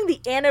calling the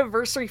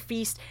anniversary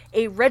feast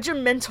a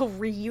regimental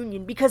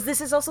reunion, because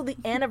this is also the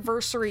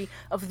anniversary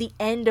of the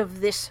end of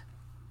this,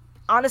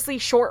 honestly,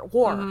 short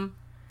war. Mm-hmm.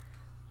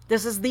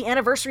 This is the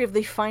anniversary of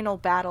the final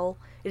battle.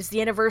 It is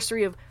the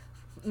anniversary of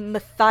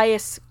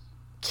Matthias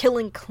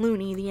killing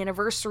Clooney, the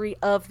anniversary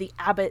of the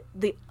Abbot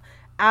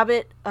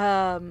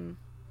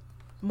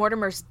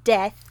Mortimer's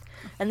death,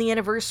 and the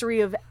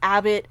anniversary of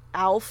Abbot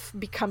Alf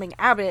becoming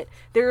abbot.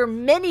 There are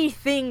many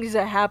things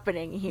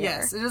happening here.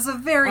 Yes, it is a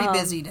very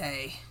busy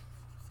day.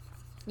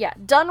 Yeah,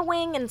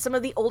 Dunwing and some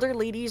of the older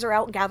ladies are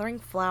out gathering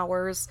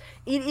flowers.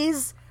 It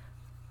is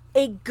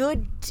a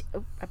good...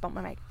 I bumped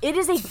my mic. It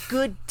is a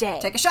good day.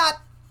 Take a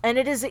shot! And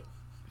it is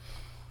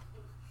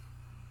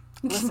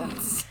Listen.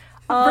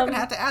 We're gonna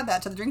have to add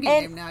that to the drinking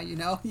game now, you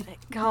know.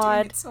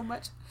 God. It so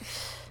much.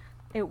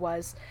 It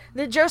was.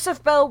 The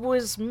Joseph bell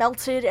was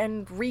melted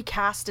and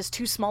recast as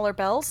 2 smaller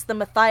bells, the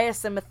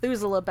Matthias and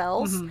Methuselah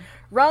bells,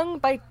 rung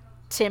by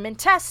Tim and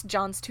Tess,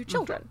 John's 2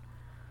 children.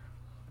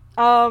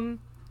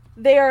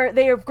 They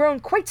have grown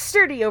quite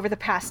sturdy over the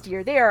past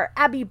year. They are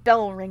Abbey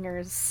bell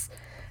ringers.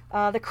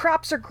 The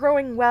crops are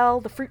growing well.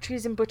 The fruit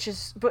trees and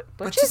bushes.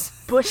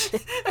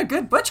 Bushes. A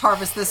good butch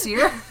harvest this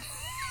year.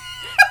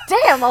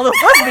 Damn, all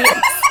those bug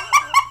meetings.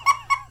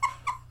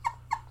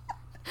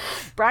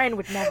 Brian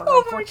would never,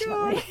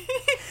 unfortunately.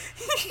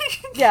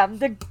 Yeah,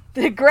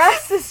 the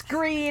grass is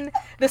green,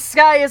 the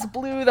sky is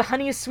blue, the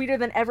honey is sweeter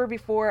than ever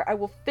before. I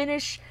will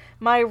finish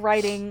my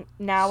writing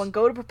now and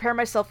go to prepare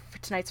myself for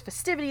tonight's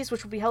festivities,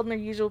 which will be held in their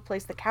usual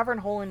place, the Cavern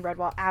Hole in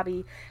Redwall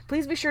Abbey.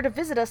 Please be sure to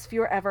visit us if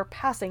you are ever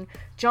passing.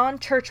 John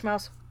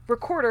Churchmouse,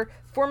 recorder,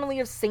 formerly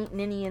of St.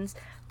 Ninian's.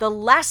 The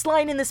last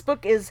line in this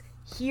book is,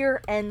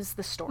 "Here ends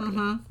the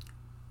story."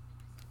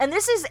 And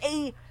this is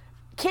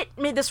Kit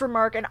made this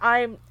remark, and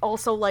I'm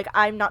also, like,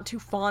 I'm not too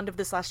fond of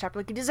this last chapter.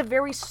 Like, it is a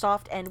very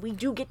soft end. We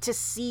do get to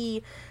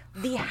see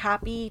the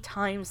happy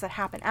times that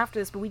happen after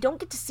this, but we don't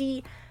get to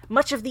see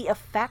much of the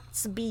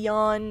effects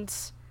beyond,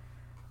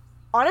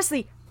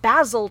 honestly,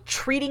 Basil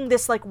treating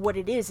this like what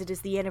it is. It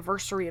is the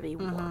anniversary of a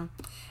war.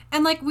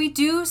 And, like, we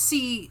do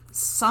see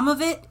some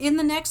of it in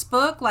the next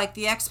book, like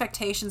the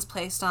expectations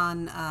placed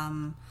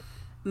on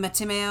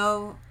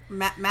Matimeo.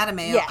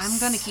 Matameo. Yes. I'm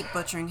going to keep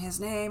butchering his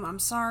name. I'm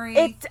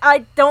sorry.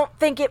 I don't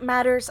think it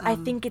matters. I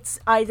think it's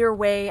either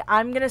way.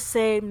 I'm going to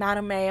say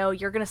Matameo.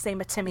 You're going to say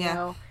Matimeo.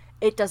 Yeah.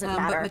 It doesn't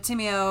matter. But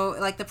Matimeo,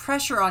 like, the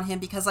pressure on him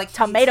because, like...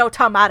 Tomato.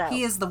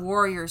 He is the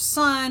warrior's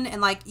son,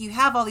 and, like, you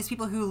have all these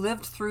people who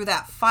lived through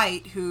that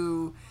fight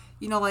who,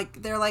 you know,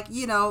 like, they're like,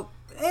 you know,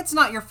 it's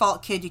not your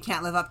fault, kid, you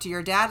can't live up to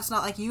your dad. It's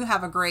not like you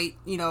have a great,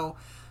 you know,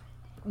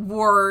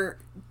 war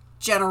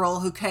general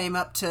who came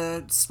up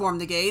to storm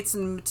the gates,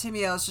 and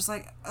Timeo's just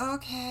like,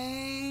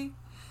 okay.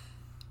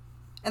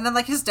 And then,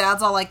 like, his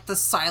dad's all like the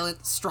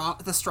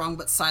strong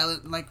but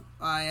silent, like,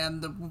 I am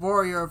the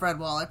warrior of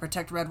Redwall, I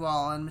protect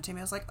Redwall, and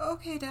Timeo's like,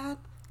 okay, Dad.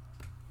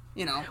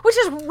 You know. Which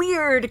is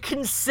weird,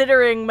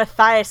 considering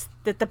Matthias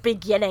at the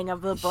beginning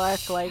of the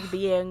book, like,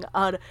 being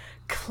a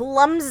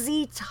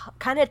clumsy,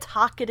 kind of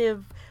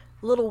talkative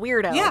little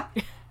weirdo. Yeah,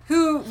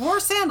 who wore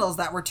sandals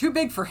that were too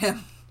big for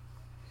him.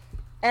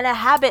 And a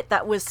habit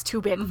that was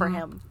too big for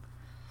him.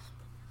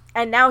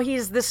 And now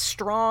he's this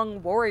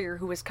strong warrior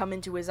who has come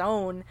into his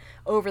own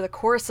over the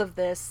course of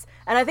this.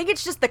 And I think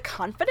it's just the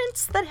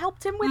confidence that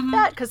helped him with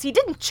that, because he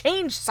didn't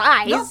change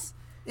size. No.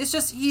 It's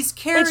just he's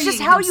carrying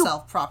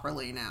himself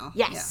properly now.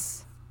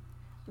 Yes.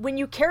 Yeah. When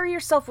you carry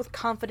yourself with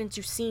confidence,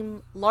 you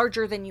seem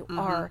larger than you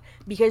are,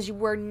 because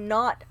you are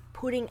not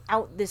putting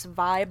out this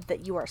vibe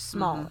that you are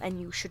small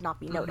and you should not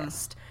be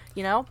noticed.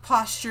 You know?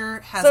 Posture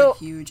has a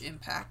huge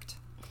impact.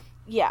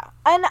 Yeah,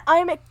 and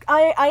I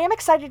am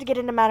excited to get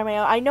into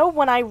Matameo. I know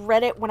when I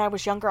read it when I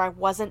was younger, I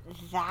wasn't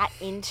that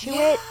into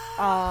it.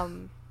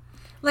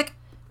 Like,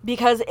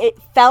 because it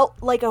felt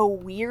like a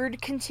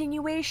weird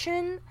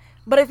continuation.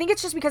 But I think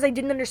it's just because I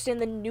didn't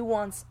understand the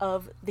nuance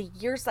of the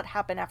years that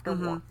happened after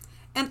war.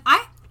 And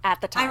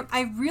at the time,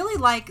 I really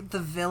like the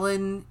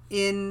villain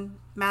in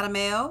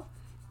Matameo,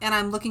 and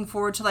I'm looking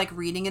forward to, like,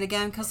 reading it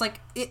again, because, like,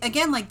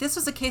 this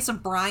is a case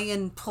of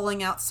Brian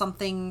pulling out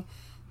something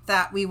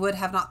that we would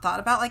have not thought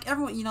about. Like,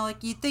 everyone, you know,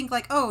 like, you'd think,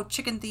 like, oh,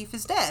 Chicken Thief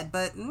is dead,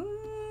 but no,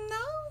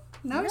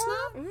 he's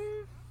not.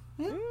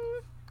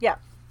 Yeah.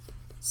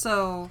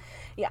 So...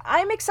 Yeah,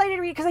 I'm excited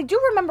to read it, because I do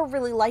remember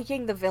really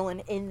liking the villain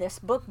in this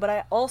book, but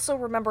I also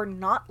remember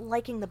not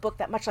liking the book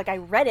that much. Like, I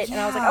read it, and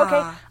I was like,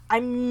 okay,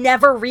 I'm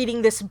never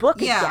reading this book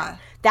again.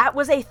 That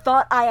was a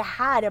thought I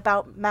had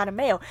about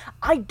Matameo.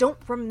 I don't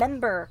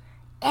remember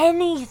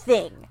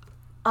anything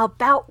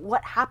about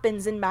what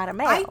happens in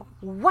Matameo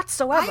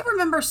whatsoever. I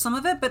remember some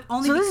of it, but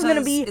only because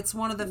it's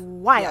one of the...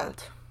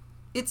 wild.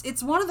 Yeah,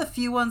 it's one of the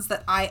few ones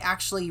that I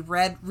actually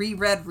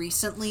reread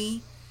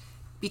recently,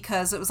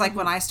 because it was like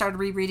when I started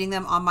rereading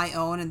them on my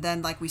own, and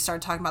then, like, we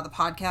started talking about the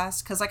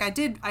podcast. Because, like,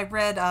 I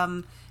read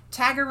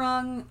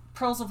Tagarung,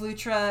 Pearls of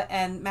Lutra,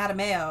 and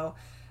Matameo.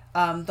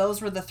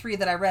 Those were the 3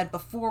 that I read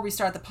before we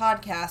started the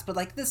podcast. But,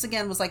 like, this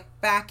again was, like,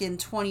 back in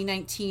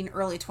 2019,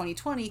 early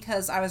 2020,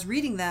 because I was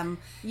reading them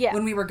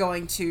when we were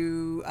going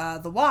to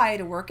the Y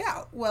to work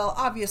out. Well,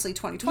 obviously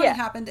 2020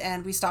 happened,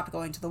 and we stopped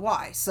going to the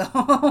Y.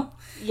 So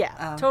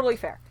yeah, totally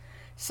fair.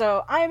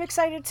 So I am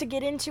excited to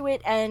get into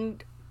it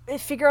and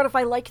figure out if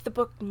I like the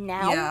book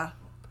now. Yeah.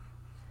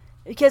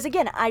 Because,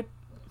 again, I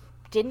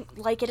didn't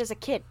like it as a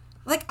kid.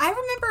 Like, I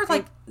remember,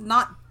 like,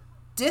 not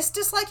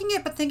disliking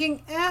it, but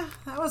thinking,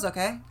 that was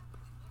okay.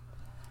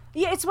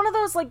 Yeah, it's one of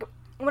those, like,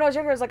 when I was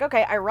younger, I was like,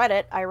 okay, I read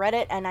it,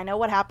 and I know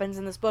what happens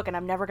in this book, and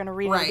I'm never going to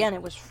read it again.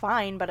 It was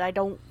fine, but I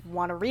don't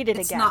want to read it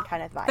again,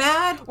 kind of vibe.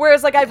 Bad.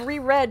 Whereas, like, I've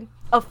reread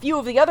a few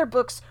of the other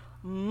books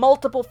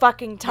multiple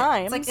fucking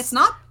times. It's like, it's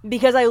not...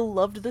 because I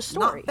loved the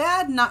story. Not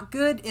bad, not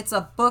good, it's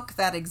a book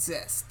that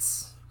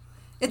exists.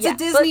 It's a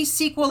Disney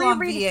sequel on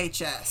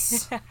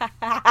VHS.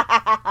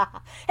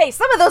 Hey,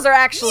 some of those are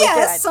actually good.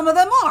 Yes, some of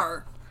them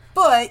are.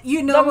 But,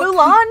 you know... The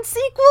Mulan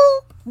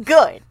sequel?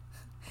 Good.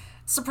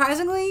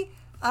 Surprisingly,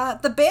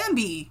 the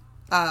Bambi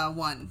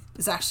one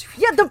is actually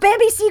really good. The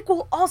Bambi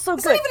sequel, also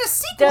it's good.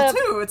 It's not even a sequel,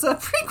 too. It's a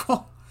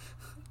prequel.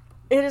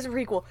 It is a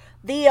prequel.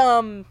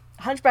 The,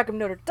 Hunchback of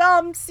Notre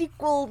Dame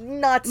sequel,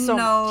 not so much.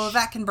 No,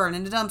 that can burn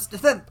into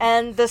dumpster.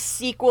 And the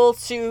sequel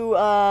to,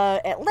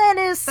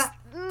 Atlantis...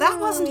 That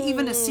wasn't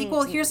even a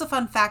sequel. Here's a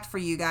fun fact for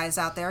you guys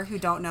out there who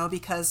don't know,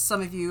 because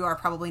some of you are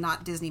probably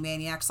not Disney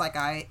maniacs like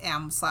I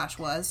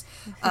am/was.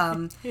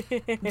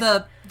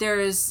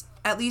 There's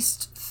at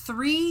least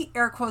 3,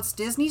 air quotes,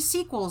 Disney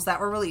sequels that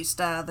were released.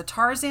 The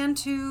Tarzan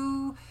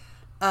 2,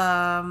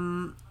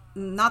 not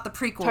the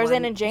prequel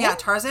Tarzan and Jane? Yeah,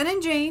 Tarzan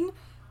and Jane.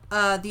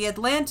 The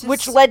Atlantis...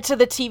 Which led to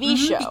the TV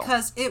show.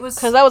 Because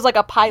that was like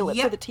a pilot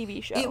for the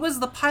TV show. It was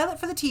the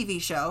pilot for the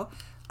TV show.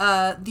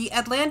 The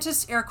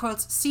Atlantis, air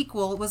quotes,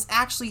 sequel was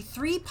actually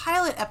 3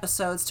 pilot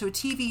episodes to a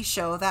TV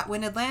show that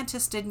when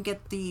Atlantis didn't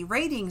get the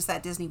ratings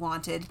that Disney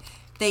wanted,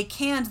 they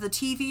canned the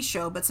TV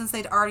show, but since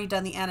they'd already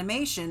done the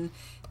animation,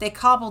 they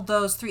cobbled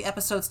those 3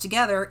 episodes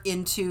together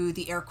into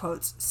the, air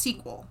quotes,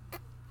 sequel.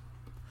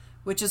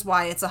 Which is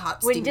why it's a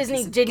hot When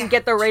Disney didn't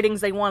get the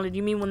ratings they wanted,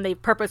 you mean when they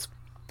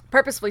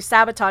purposefully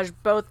sabotaged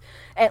both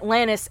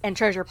Atlantis and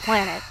Treasure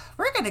Planet?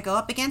 We're gonna go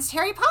up against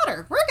Harry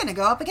Potter. We're gonna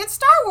go up against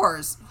Star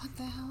Wars. What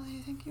the hell do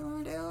you think you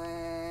were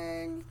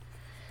doing?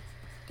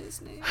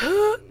 Disney.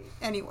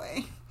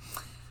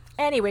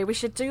 Anyway, we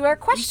should do our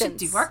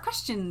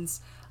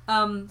questions.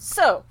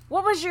 So,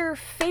 what was your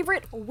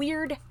favorite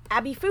weird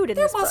Abby food in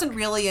this book? There wasn't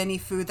really any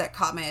food that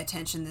caught my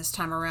attention this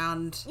time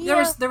around.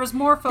 Yeah, there was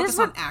more focus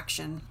on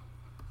action.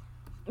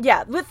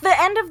 Yeah, with the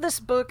end of this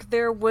book,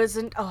 there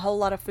wasn't a whole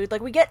lot of food.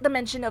 Like, we get the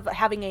mention of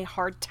having a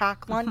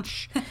hardtack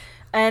lunch,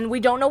 and we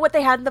don't know what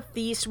they had in the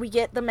feast. We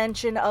get the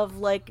mention of,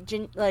 like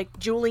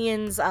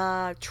Julian's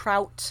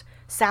trout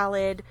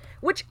salad,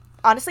 which,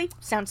 honestly,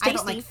 sounds tasty. I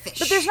don't like fish.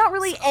 But there's not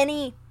really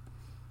any...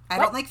 I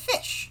don't like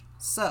fish,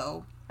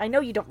 so... I know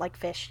you don't like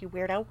fish, you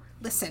weirdo.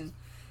 Listen,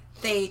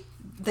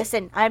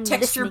 I'm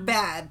texture listening.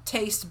 bad,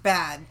 taste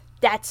bad.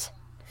 That's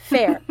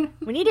fair.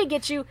 We need to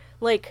get you,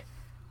 like...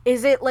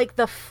 Is it, like,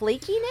 the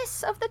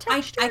flakiness of the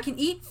texture? I can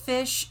eat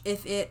fish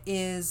if it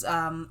is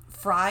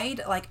fried.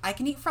 Like, I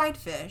can eat fried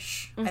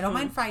fish. Mm-hmm. I don't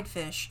mind fried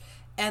fish.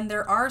 And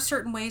there are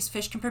certain ways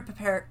fish can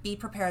be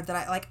prepared that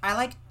I like. I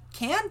like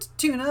canned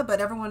tuna, but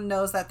everyone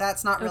knows that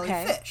that's not really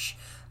fish.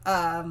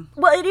 Well,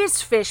 it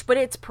is fish, but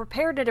it's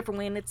prepared a different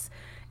way, and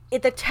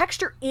the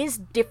texture is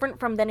different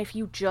from than if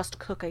you just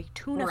cook a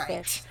tuna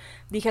fish.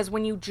 Because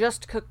when you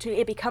just cook tuna,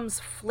 it becomes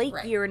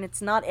flakier, and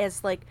it's not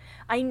as, like...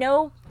 I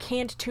know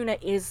canned tuna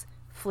is...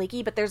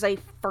 flaky, but there's a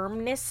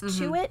firmness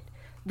to it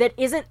that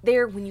isn't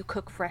there when you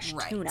cook fresh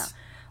tuna.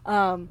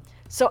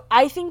 So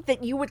I think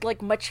that you would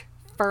like much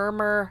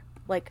firmer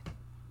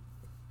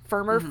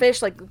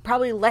fish, like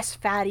probably less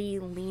fatty,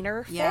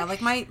 leaner fish. Yeah, like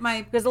my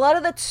because a lot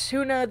of the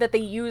tuna that they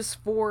use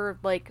for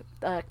like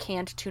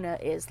canned tuna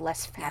is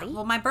less fatty. Yeah,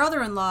 well, my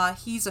brother-in-law,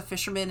 he's a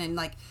fisherman, and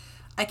like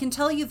I can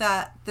tell you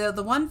that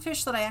the one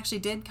fish that I actually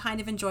did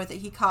kind of enjoy that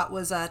he caught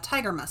was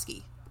tiger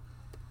muskie.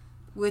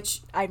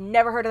 Which I've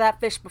never heard of that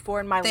fish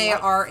before in my life. They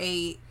are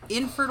a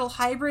infertile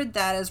hybrid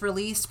that is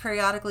released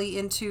periodically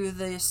into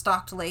the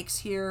stocked lakes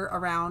here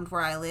around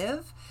where I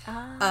live.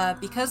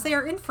 Because they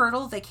are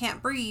infertile, they can't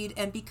breed,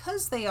 and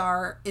because they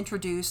are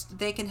introduced,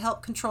 they can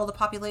help control the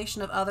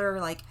population of other,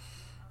 like,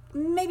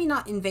 maybe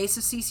not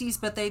invasive species,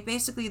 but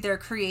they're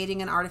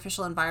creating an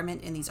artificial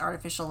environment in these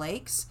artificial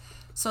lakes.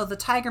 So the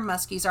tiger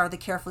muskies are the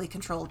carefully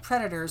controlled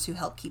predators who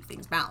help keep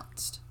things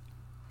balanced.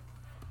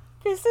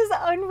 This is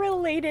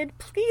unrelated.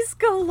 Please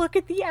go look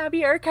at the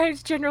Abbey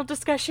Archives General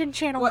Discussion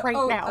channel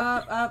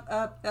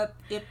now.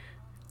 Yep.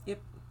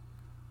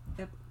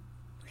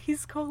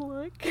 Please go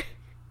look.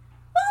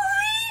 Oh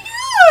my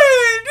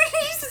god!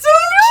 He's so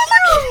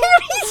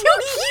cute! He's so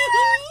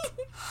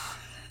cute!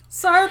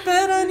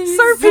 Sarpedon, he's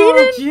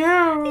Sarpedon? so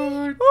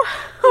cute!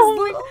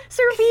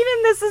 Sarpedon,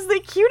 this is the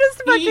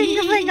cutest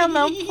fucking thing on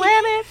the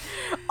planet.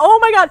 Oh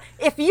my god.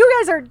 If you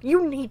guys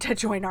you need to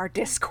join our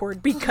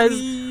Discord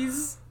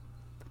because...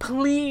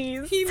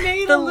 Please. He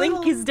made the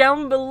link is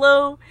down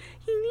below.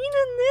 He made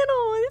a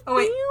little. Oh,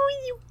 wait.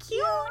 You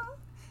cute. Yeah.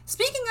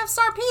 Speaking of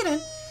Sarpedon,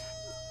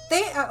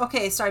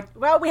 sorry.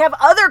 Well, we have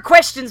other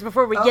questions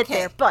before we get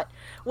there, but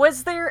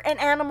was there an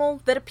animal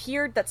that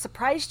appeared that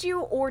surprised you,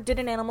 or did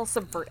an animal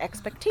subvert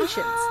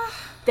expectations?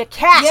 The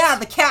cat. Yeah,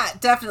 the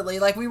cat, definitely.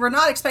 Like, we were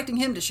not expecting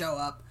him to show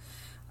up.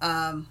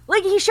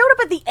 Like, he showed up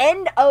at the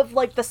end of,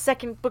 like, the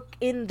second book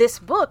in this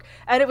book,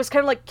 and it was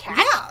kind of like,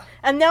 cat? Yeah.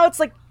 And now it's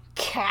like,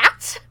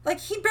 cat?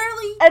 Like, he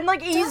barely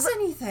does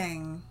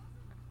anything.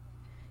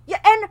 Yeah,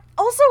 and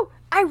also,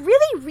 I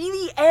really,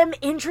 really am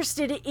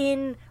interested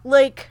in,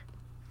 like,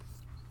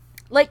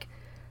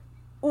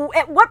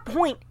 at what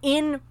point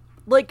in,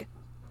 like,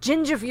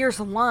 Gingivir's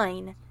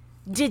line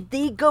did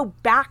they go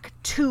back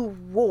to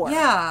war?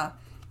 Yeah.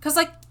 Because,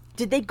 like,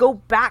 Did they go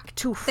back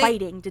to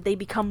fighting? Did they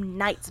become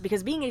knights?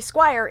 Because being a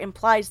squire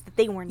implies that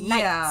they were knights.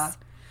 Yeah.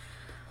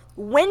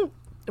 When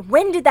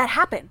did that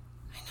happen?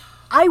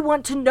 I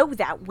want to know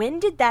that. When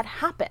did that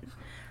happen?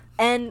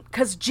 And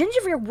because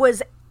Gingerveer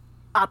was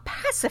a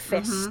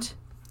pacifist,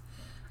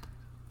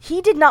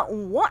 he did not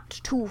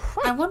want to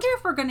fight. I wonder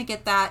if we're going to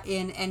get that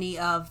in any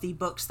of the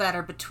books that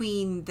are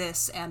between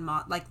this and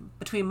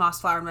between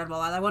Mossflower and Redwall.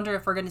 I wonder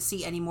if we're going to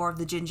see any more of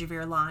the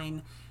Gingerveer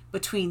line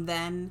between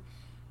then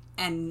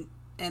and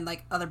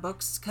like other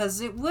books,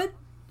 because it would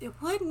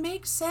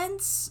make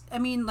sense. I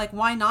mean, like,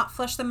 why not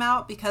flesh them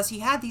out? Because he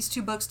had these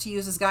 2 books to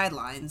use as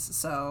guidelines,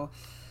 so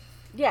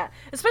yeah,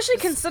 especially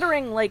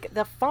considering like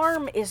the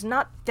farm is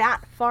not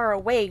that far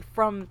away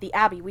from the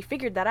abbey. We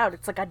figured that out.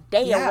 It's like a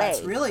day away. Yeah,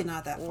 it's really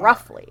not that far.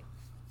 Roughly.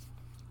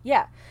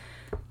 Yeah.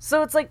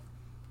 So it's like,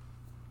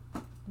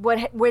 what?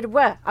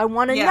 I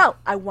want to know.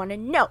 I want to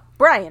know.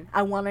 Brian,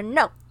 I want to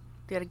know.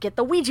 You gotta get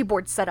the Ouija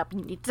board set up.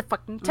 You need to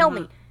fucking tell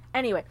me.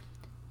 Anyway,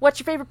 what's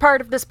your favorite part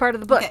of this part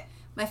of the book? Okay.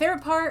 My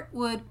favorite part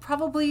would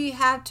probably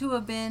have to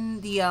have been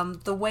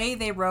the way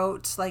they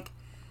wrote, like,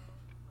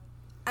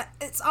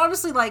 it's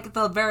honestly like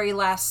the very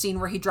last scene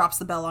where he drops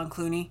the bell on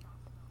Clooney.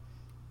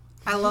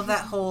 I love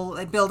that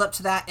whole build up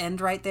to that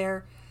end right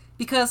there,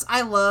 because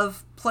I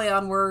love play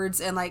on words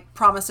and like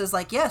promises,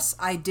 like, yes,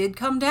 I did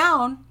come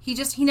down. He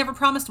never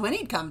promised when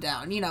he'd come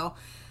down, you know.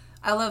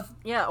 I love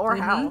or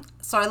how.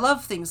 So I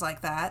love things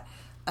like that.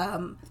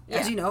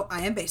 As you know,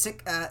 I am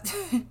basic.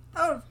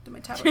 Oh, did my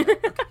tower go?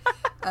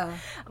 Okay.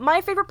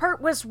 My favorite part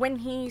was when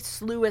he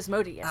slew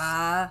Asmodeus.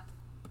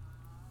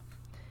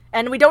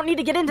 And we don't need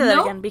to get into that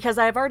again, because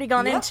I've already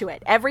gone into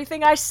it.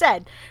 Everything I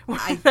said,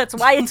 that's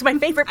why it's my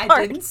favorite part.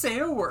 I didn't say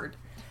a word.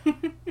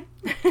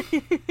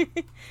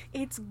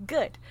 It's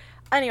good.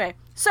 Anyway,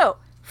 so,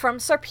 from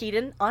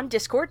Sarpedon on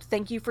Discord,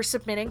 thank you for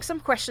submitting some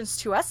questions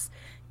to us.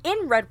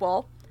 In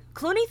Redwall,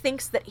 Clooney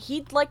thinks that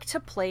he'd like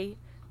to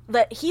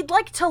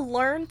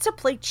learn to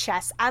play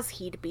chess as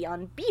he'd be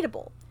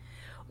unbeatable.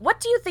 What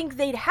do you think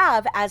they'd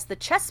have as the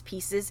chess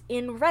pieces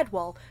in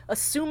Redwall,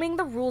 assuming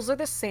the rules are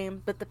the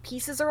same, but the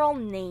pieces are all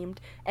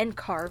named and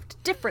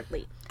carved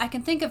differently? I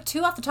can think of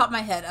 2 off the top of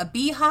my head, a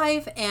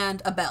beehive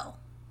and a bell.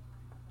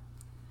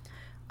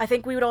 I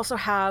think we would also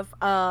have,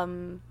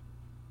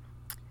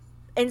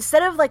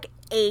 instead of like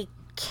a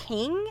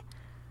king,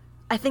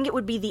 I think it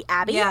would be the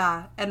abbey.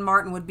 Yeah, and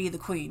Martin would be the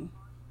queen.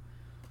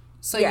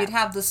 So you'd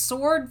have the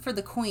sword for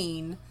the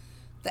queen,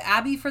 the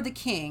abbey for the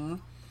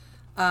king.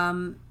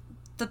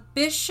 The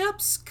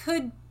bishops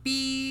could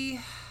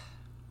be...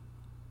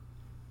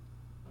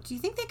 Do you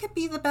think they could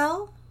be the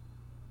bell?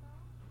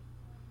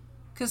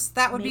 Because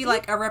that would be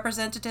like a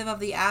representative of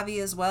the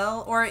abbey as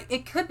well. Or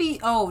it could be...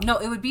 Oh, no,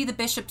 it would be the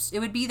bishops. It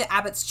would be the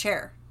abbot's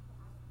chair.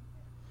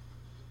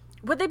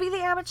 Would they be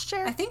the abbot's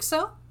chair? I think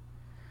so.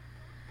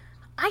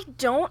 I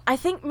don't. I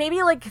think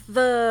maybe like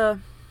the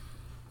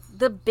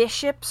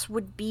bishops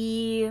would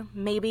be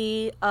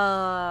maybe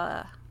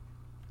like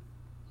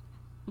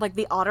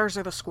the otters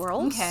or the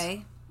squirrels.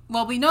 Okay.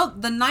 Well, we know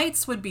the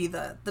knights would be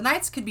the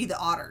knights could be the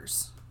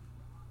otters.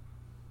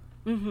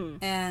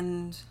 Mm-hmm.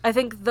 And I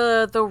think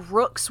the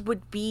rooks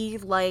would be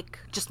like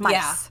just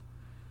mice.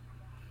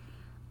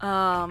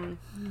 Yeah.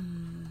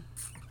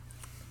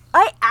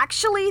 I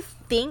actually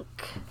think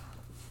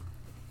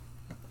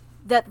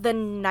that the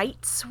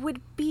knights would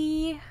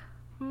be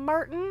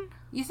Martin.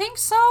 You think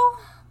so?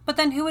 But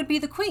then who would be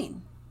the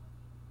queen?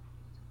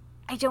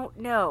 I don't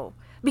know.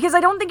 Because I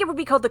don't think it would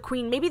be called the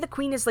queen. Maybe the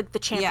queen is like the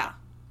champion. Yeah.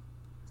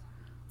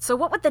 So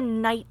what would the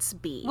knights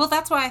be? Well,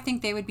 that's why I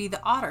think they would be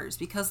the otters,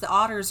 because the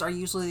otters are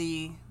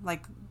usually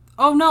like,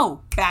 oh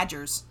no,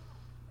 badgers.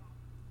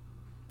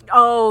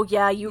 Oh,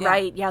 yeah, you're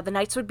right. Yeah, the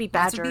knights would be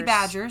badgers. Knights would be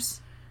badgers.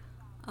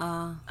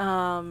 Let's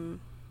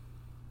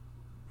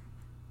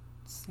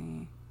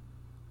see.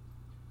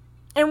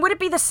 And would it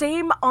be the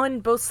same on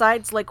both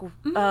sides? Like,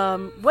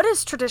 what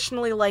is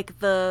traditionally like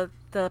the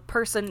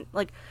person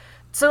like?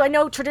 So I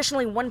know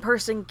traditionally one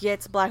person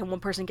gets black and one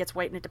person gets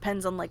white, and it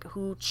depends on like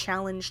who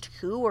challenged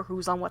who or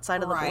who's on what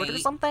side of the board or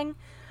something.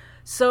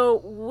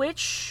 So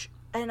which?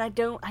 And I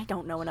don't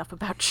know enough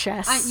about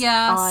chess.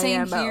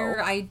 Same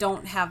here. I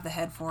don't have the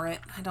head for it.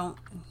 I don't.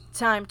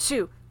 Time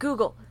to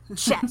Google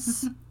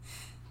chess.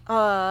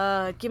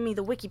 Give me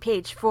the wiki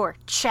page for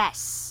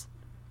chess.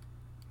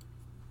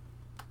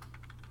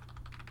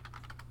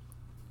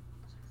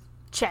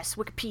 Chess,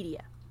 Wikipedia.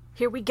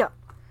 Here we go.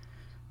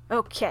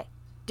 Okay.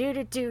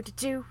 Do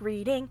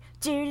reading.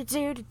 Do.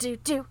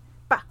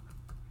 Ba.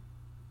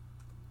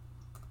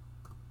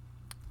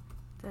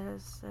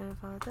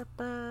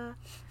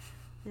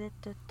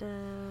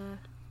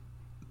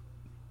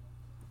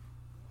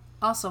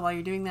 Also, while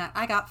you're doing that,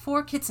 I got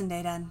 4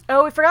 Kitsune done.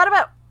 Oh, we forgot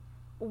about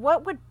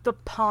what would the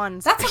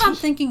pawns That's be? what I'm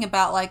thinking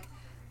about. Like,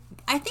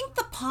 I think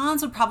the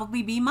pawns would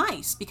probably be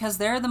mice, because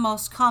they're the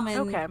most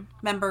common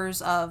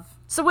members of...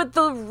 So would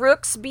the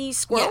rooks be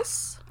squirrels?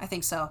 Yes, I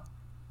think so.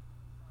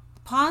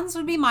 The pawns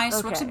would be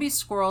mice, rooks would be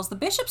squirrels, the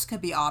bishops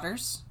could be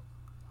otters,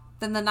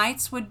 then the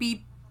knights would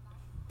be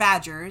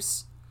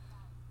badgers,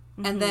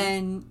 And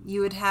then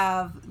you would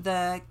have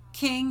the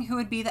king, who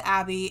would be the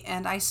abbey,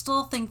 and I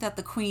still think that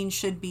the queen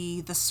should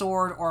be the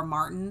sword or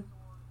Martin.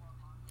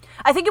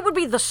 I think it would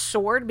be the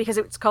sword because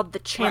it's called the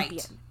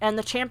champion. Right. And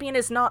the champion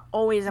is not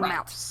always a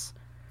mouse.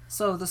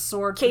 So the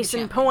sword Case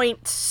in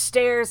point,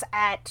 stares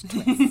at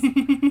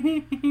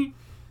twist.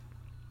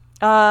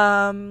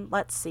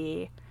 Let's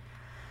see.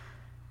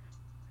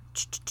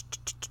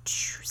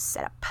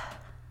 Setup.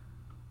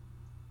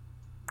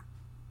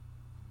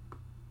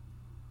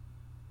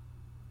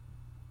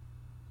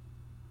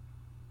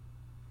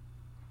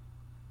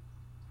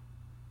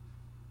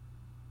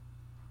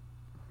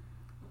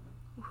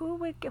 Who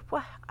would get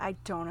what? I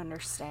don't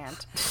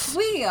understand.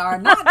 We are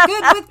not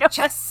good with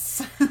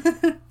chess.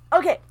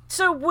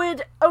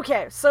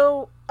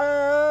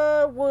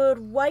 Would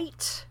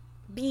white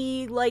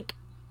be like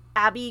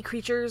abbey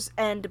creatures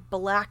and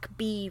black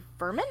be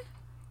vermin?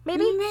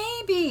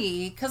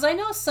 Maybe, because I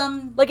know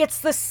some... Like, it's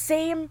the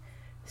same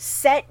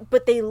set,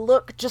 but they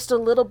look just a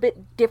little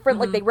bit different.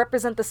 Like, they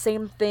represent the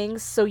same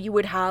things, so you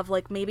would have,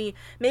 like, maybe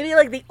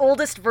like, the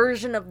oldest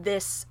version of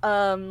this,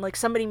 like,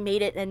 somebody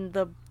made it, and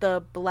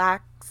the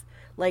blacks,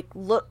 like,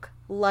 look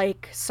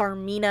like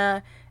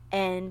Sarmina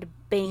and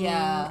Bane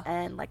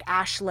and, like,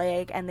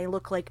 Ashleg, and they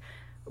look like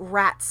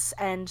rats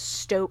and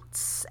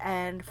stoats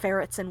and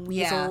ferrets and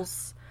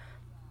weasels.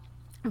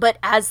 But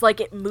as,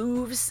 like, it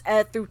moves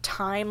through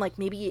time, like,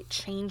 maybe it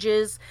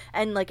changes,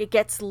 and, like, it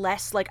gets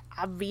less, like,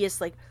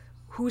 obvious, like,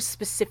 who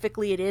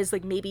specifically it is.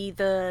 Like, maybe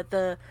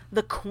the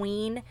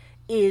queen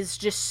is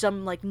just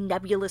some, like,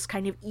 nebulous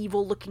kind of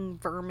evil-looking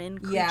vermin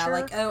creature. Yeah,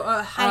 like,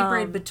 a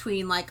hybrid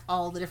between, like,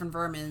 all the different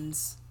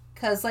vermins.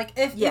 Because, like,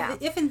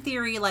 if in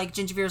theory, like,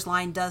 Gingivir's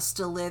line does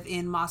still live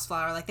in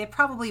Mossflower, like, they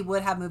probably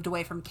would have moved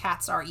away from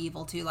cats are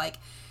evil to, like,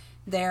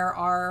 there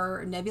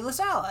are nebulous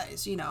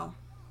allies, you know.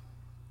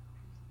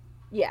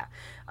 Yeah.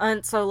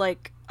 And so,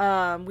 like,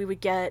 we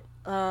would get,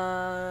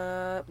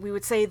 we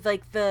would say,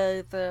 like,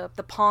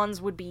 the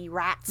pawns would be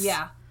rats.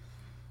 Yeah.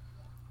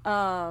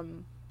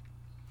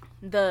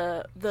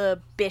 The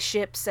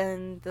bishops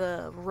and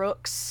the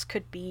rooks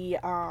could be,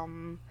 I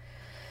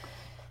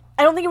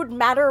don't think it would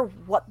matter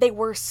what they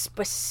were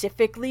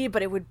specifically,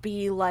 but it would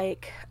be,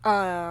 like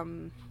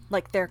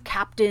their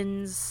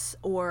captains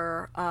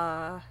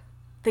or,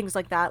 things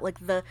like that, like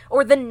the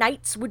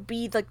knights would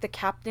be like the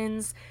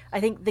captains. I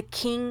think the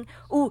king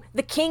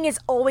is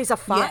always a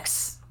fox.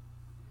 Yes.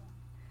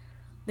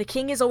 The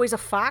king is always a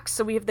fox,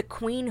 so we have the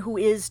queen who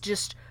is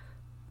just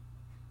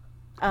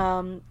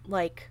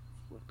like,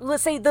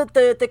 let's say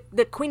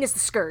the queen is the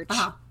scourge.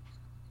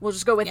 We'll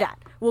just go with that.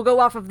 We'll go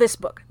off of this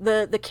book.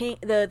 The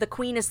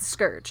queen is the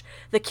scourge.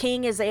 The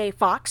king is a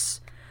fox.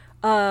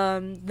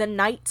 The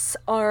knights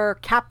are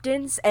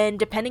captains, and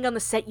depending on the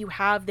set you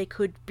have, they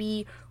could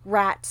be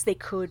rats, they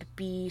could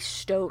be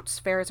stoats,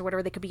 ferrets, or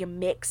whatever. They could be a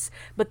mix,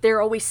 but they're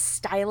always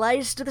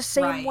stylized the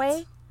same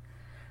way.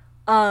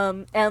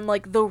 And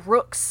like the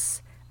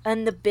rooks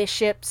and the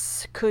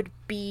bishops could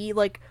be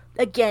like,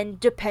 again,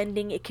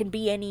 depending, it can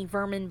be any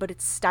vermin, but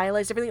it's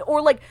stylized everything.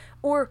 Or like,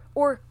 or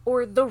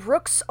the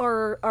rooks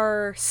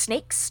are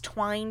snakes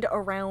twined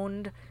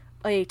around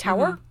a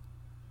tower.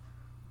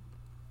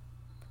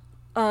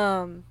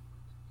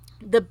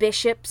 The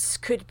bishops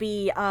could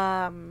be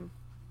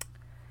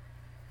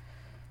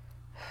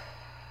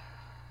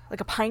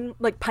like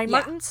pine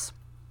martens.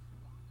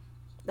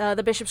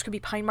 The bishops could be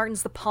pine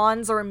martens. The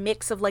pawns are a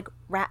mix of like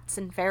rats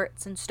and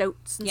ferrets and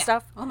stoats and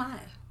stuff. Oh my.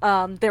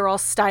 They're all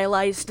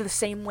stylized the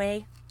same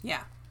way.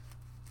 Yeah.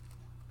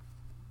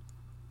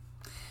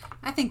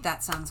 I think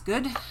that sounds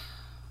good.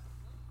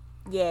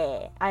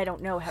 Yeah, I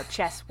don't know how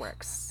chess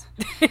works.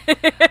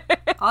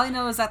 All I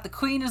know is that the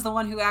queen is the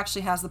one who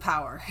actually has the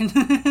power.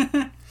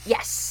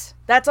 Yes,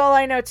 that's all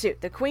I know too.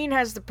 The queen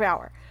has the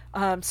power.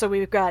 So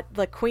we've got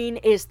the queen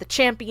is the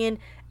champion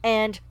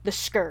and the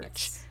scourge.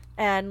 Yes.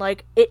 And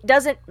like, it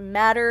doesn't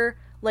matter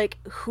like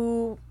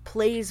who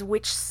plays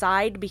which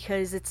side,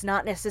 because it's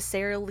not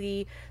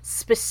necessarily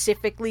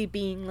specifically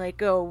being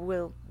like, oh,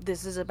 well,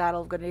 this is a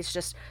battle of good. It's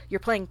just, you're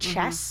playing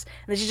chess,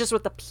 and this is just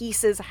what the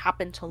pieces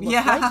happen to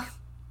look like.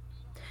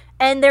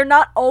 And they're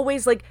not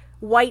always like,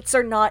 whites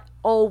are not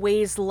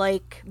always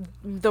like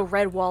the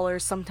red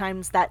wallers.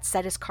 Sometimes that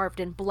set is carved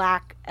in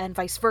black and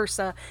vice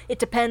versa. It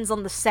depends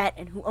on the set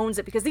and who owns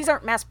it, because these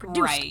aren't mass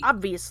produced,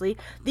 obviously.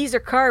 These are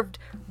carved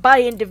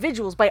by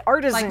individuals, by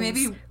artisans, like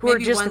maybe are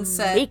just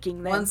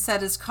making them. One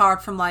set is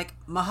carved from like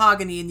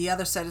mahogany and the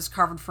other set is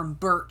carved from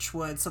birch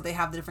wood, so they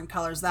have the different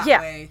colors that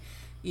way,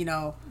 you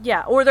know.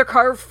 Yeah, or they're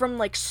carved from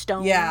like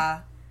stone.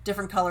 Yeah,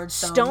 different colored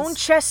stones. Stone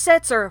chess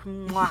sets are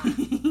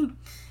mwah.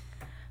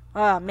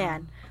 Oh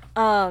man.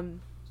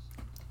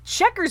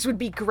 Checkers would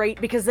be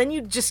great, because then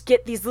you just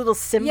get these little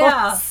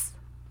symbols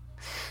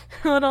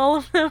on all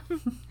of them.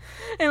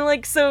 And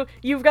like, so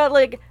you've got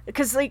like,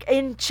 because like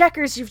in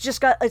checkers you've just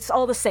got, it's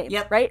all the same,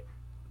 right?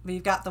 But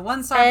you've got the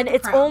one side and with the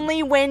it's crown.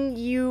 only when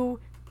you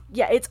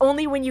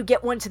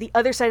get one to the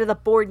other side of the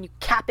board and you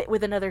cap it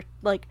with another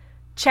like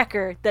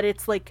checker that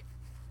it's like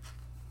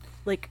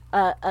like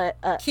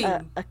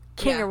King. a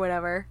king or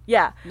whatever.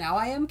 Yeah. Now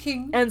I am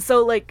king. And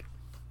so like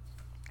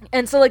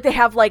they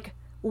have like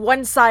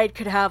one side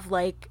could have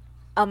like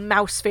a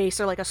mouse face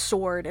or like a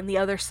sword, and the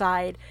other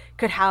side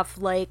could have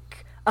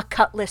like a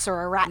cutlass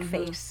or a rat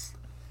face.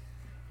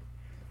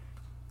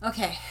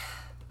 Okay.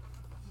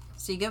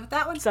 So you good with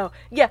that one? So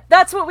yeah,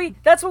 that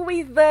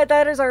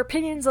is our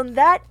opinions on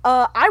that.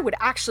 I would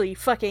actually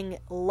fucking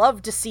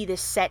love to see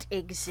this set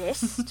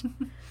exist.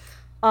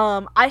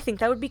 I think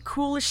that would be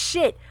cool as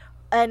shit,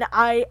 and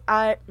I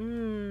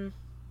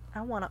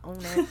want to own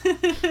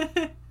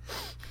it.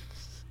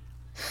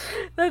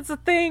 That's a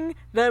thing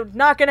that's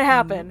not gonna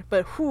happen.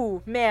 But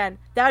whoo, man,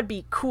 that'd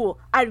be cool.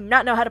 I do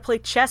not know how to play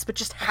chess, but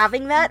just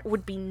having that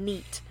would be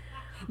neat.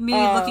 Me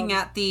looking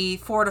at the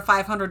 $400 to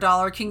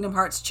 $500 Kingdom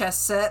Hearts chess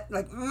set,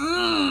 like,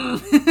 Me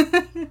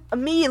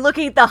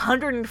looking at the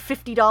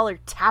 $150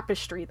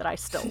 tapestry that I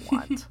still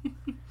want.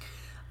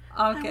 Okay.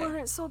 I want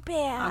it so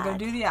bad. I'm gonna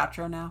do the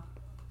outro now.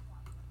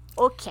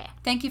 Okay.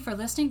 Thank you for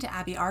listening to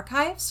Abbey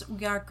Archives.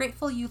 We are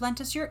grateful you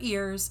lent us your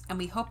ears, and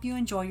we hope you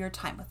enjoy your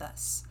time with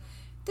us.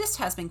 This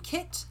has been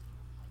Kit.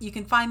 You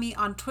can find me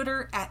on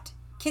Twitter at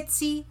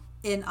Kitsy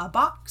in a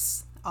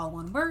box, all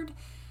one word,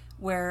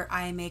 where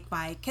I make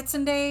my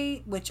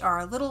Kitsende, which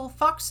are little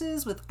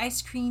foxes with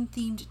ice cream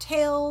themed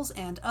tails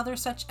and other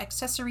such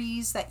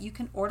accessories that you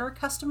can order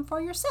custom for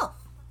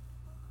yourself.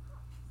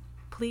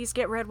 Please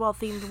get Redwall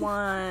themed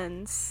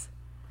ones.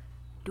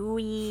 Do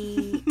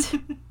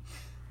it.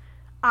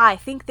 I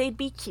think they'd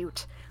be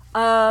cute.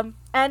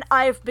 And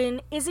I've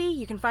been Izzy.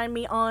 You can find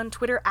me on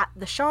Twitter at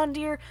the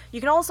Shondeer. You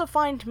can also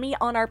find me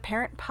on our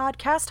parent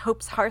podcast,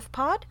 Hope's Hearth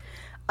Pod,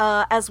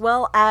 as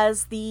well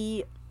as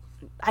the,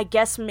 I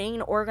guess,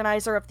 main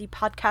organizer of the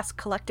podcast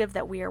collective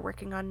that we are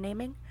working on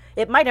naming.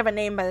 It might have a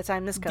name by the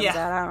time this comes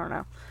out.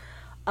 I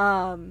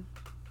don't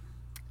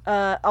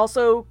know.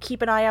 Also,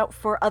 keep an eye out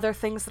for other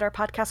things that our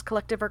podcast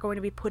collective are going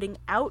to be putting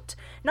out.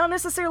 Not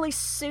necessarily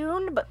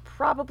soon, but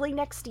probably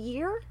next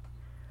year.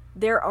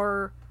 There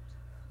are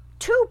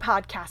 2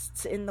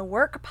 podcasts in the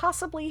work,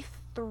 possibly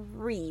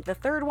 3. The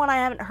third one I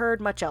haven't heard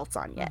much else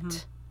on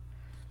yet.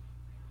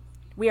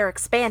 We are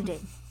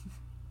expanding.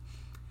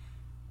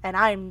 And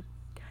I'm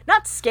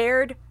not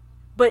scared,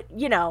 but,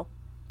 you know,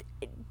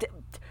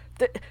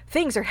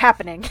 things are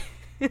happening.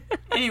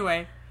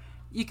 Anyway,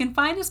 you can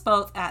find us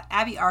both at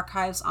Abbey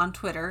Archives on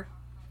Twitter,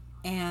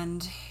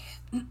 and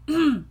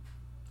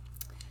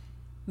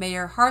may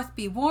your hearth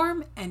be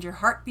warm and your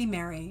heart be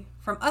merry.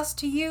 From us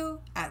to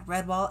you at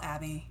Redwall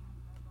Abbey.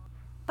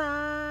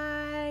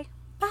 Bye.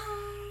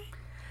 Bye.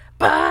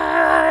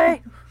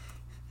 Bye.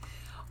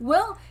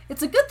 Well,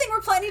 it's a good thing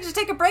we're planning to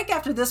take a break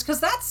after this, because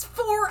that's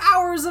 4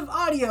 hours of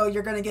audio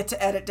you're going to get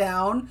to edit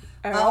down.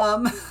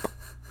 All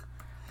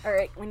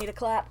right, we need a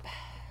clap.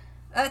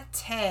 A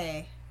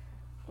tay.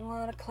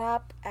 Want to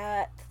clap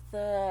at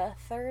the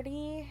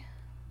 30?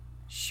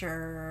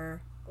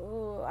 Sure.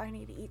 Oh, I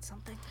need to eat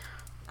something.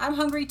 I'm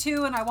hungry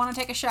too, and I want to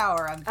take a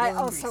shower. I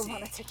also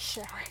want to take a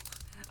shower.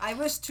 I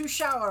wish to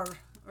shower.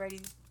 Ready?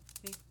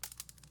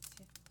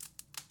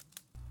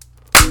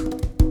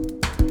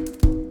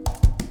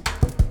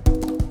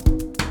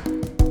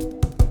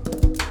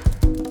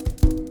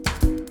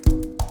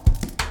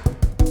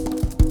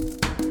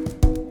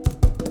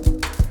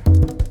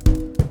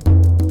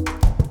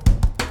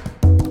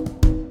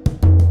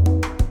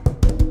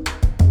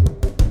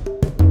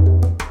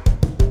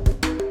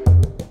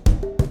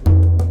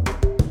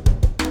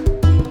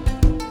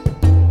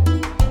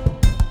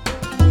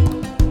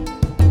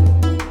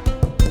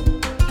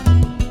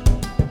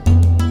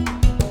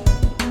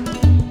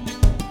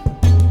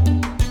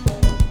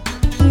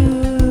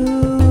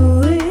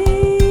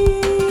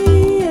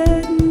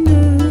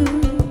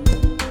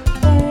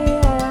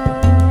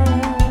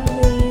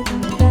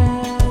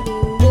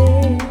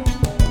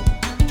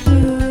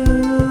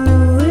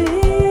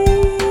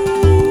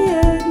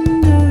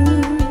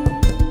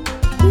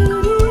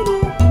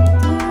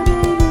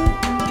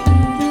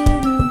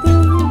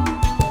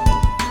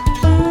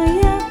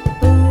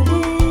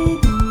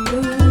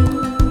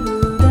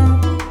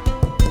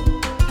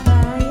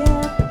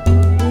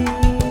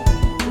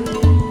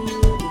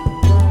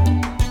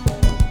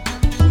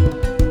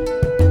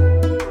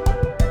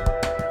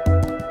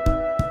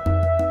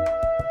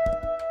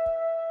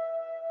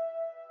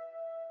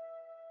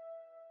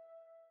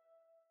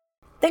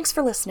 Thanks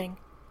for listening.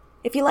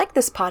 If you like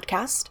this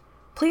podcast,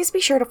 please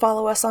be sure to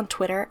follow us on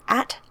Twitter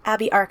at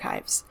Abbey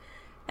Archives.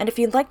 And if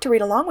you'd like to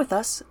read along with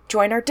us,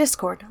 join our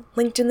Discord,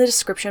 linked in the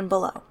description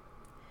below.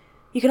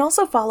 You can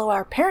also follow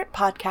our parent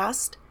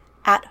podcast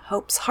at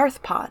Hope's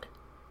Hearth Pod.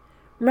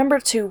 Remember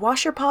to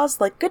wash your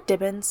paws like good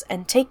Dibbins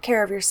and take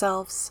care of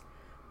yourselves.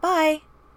 Bye!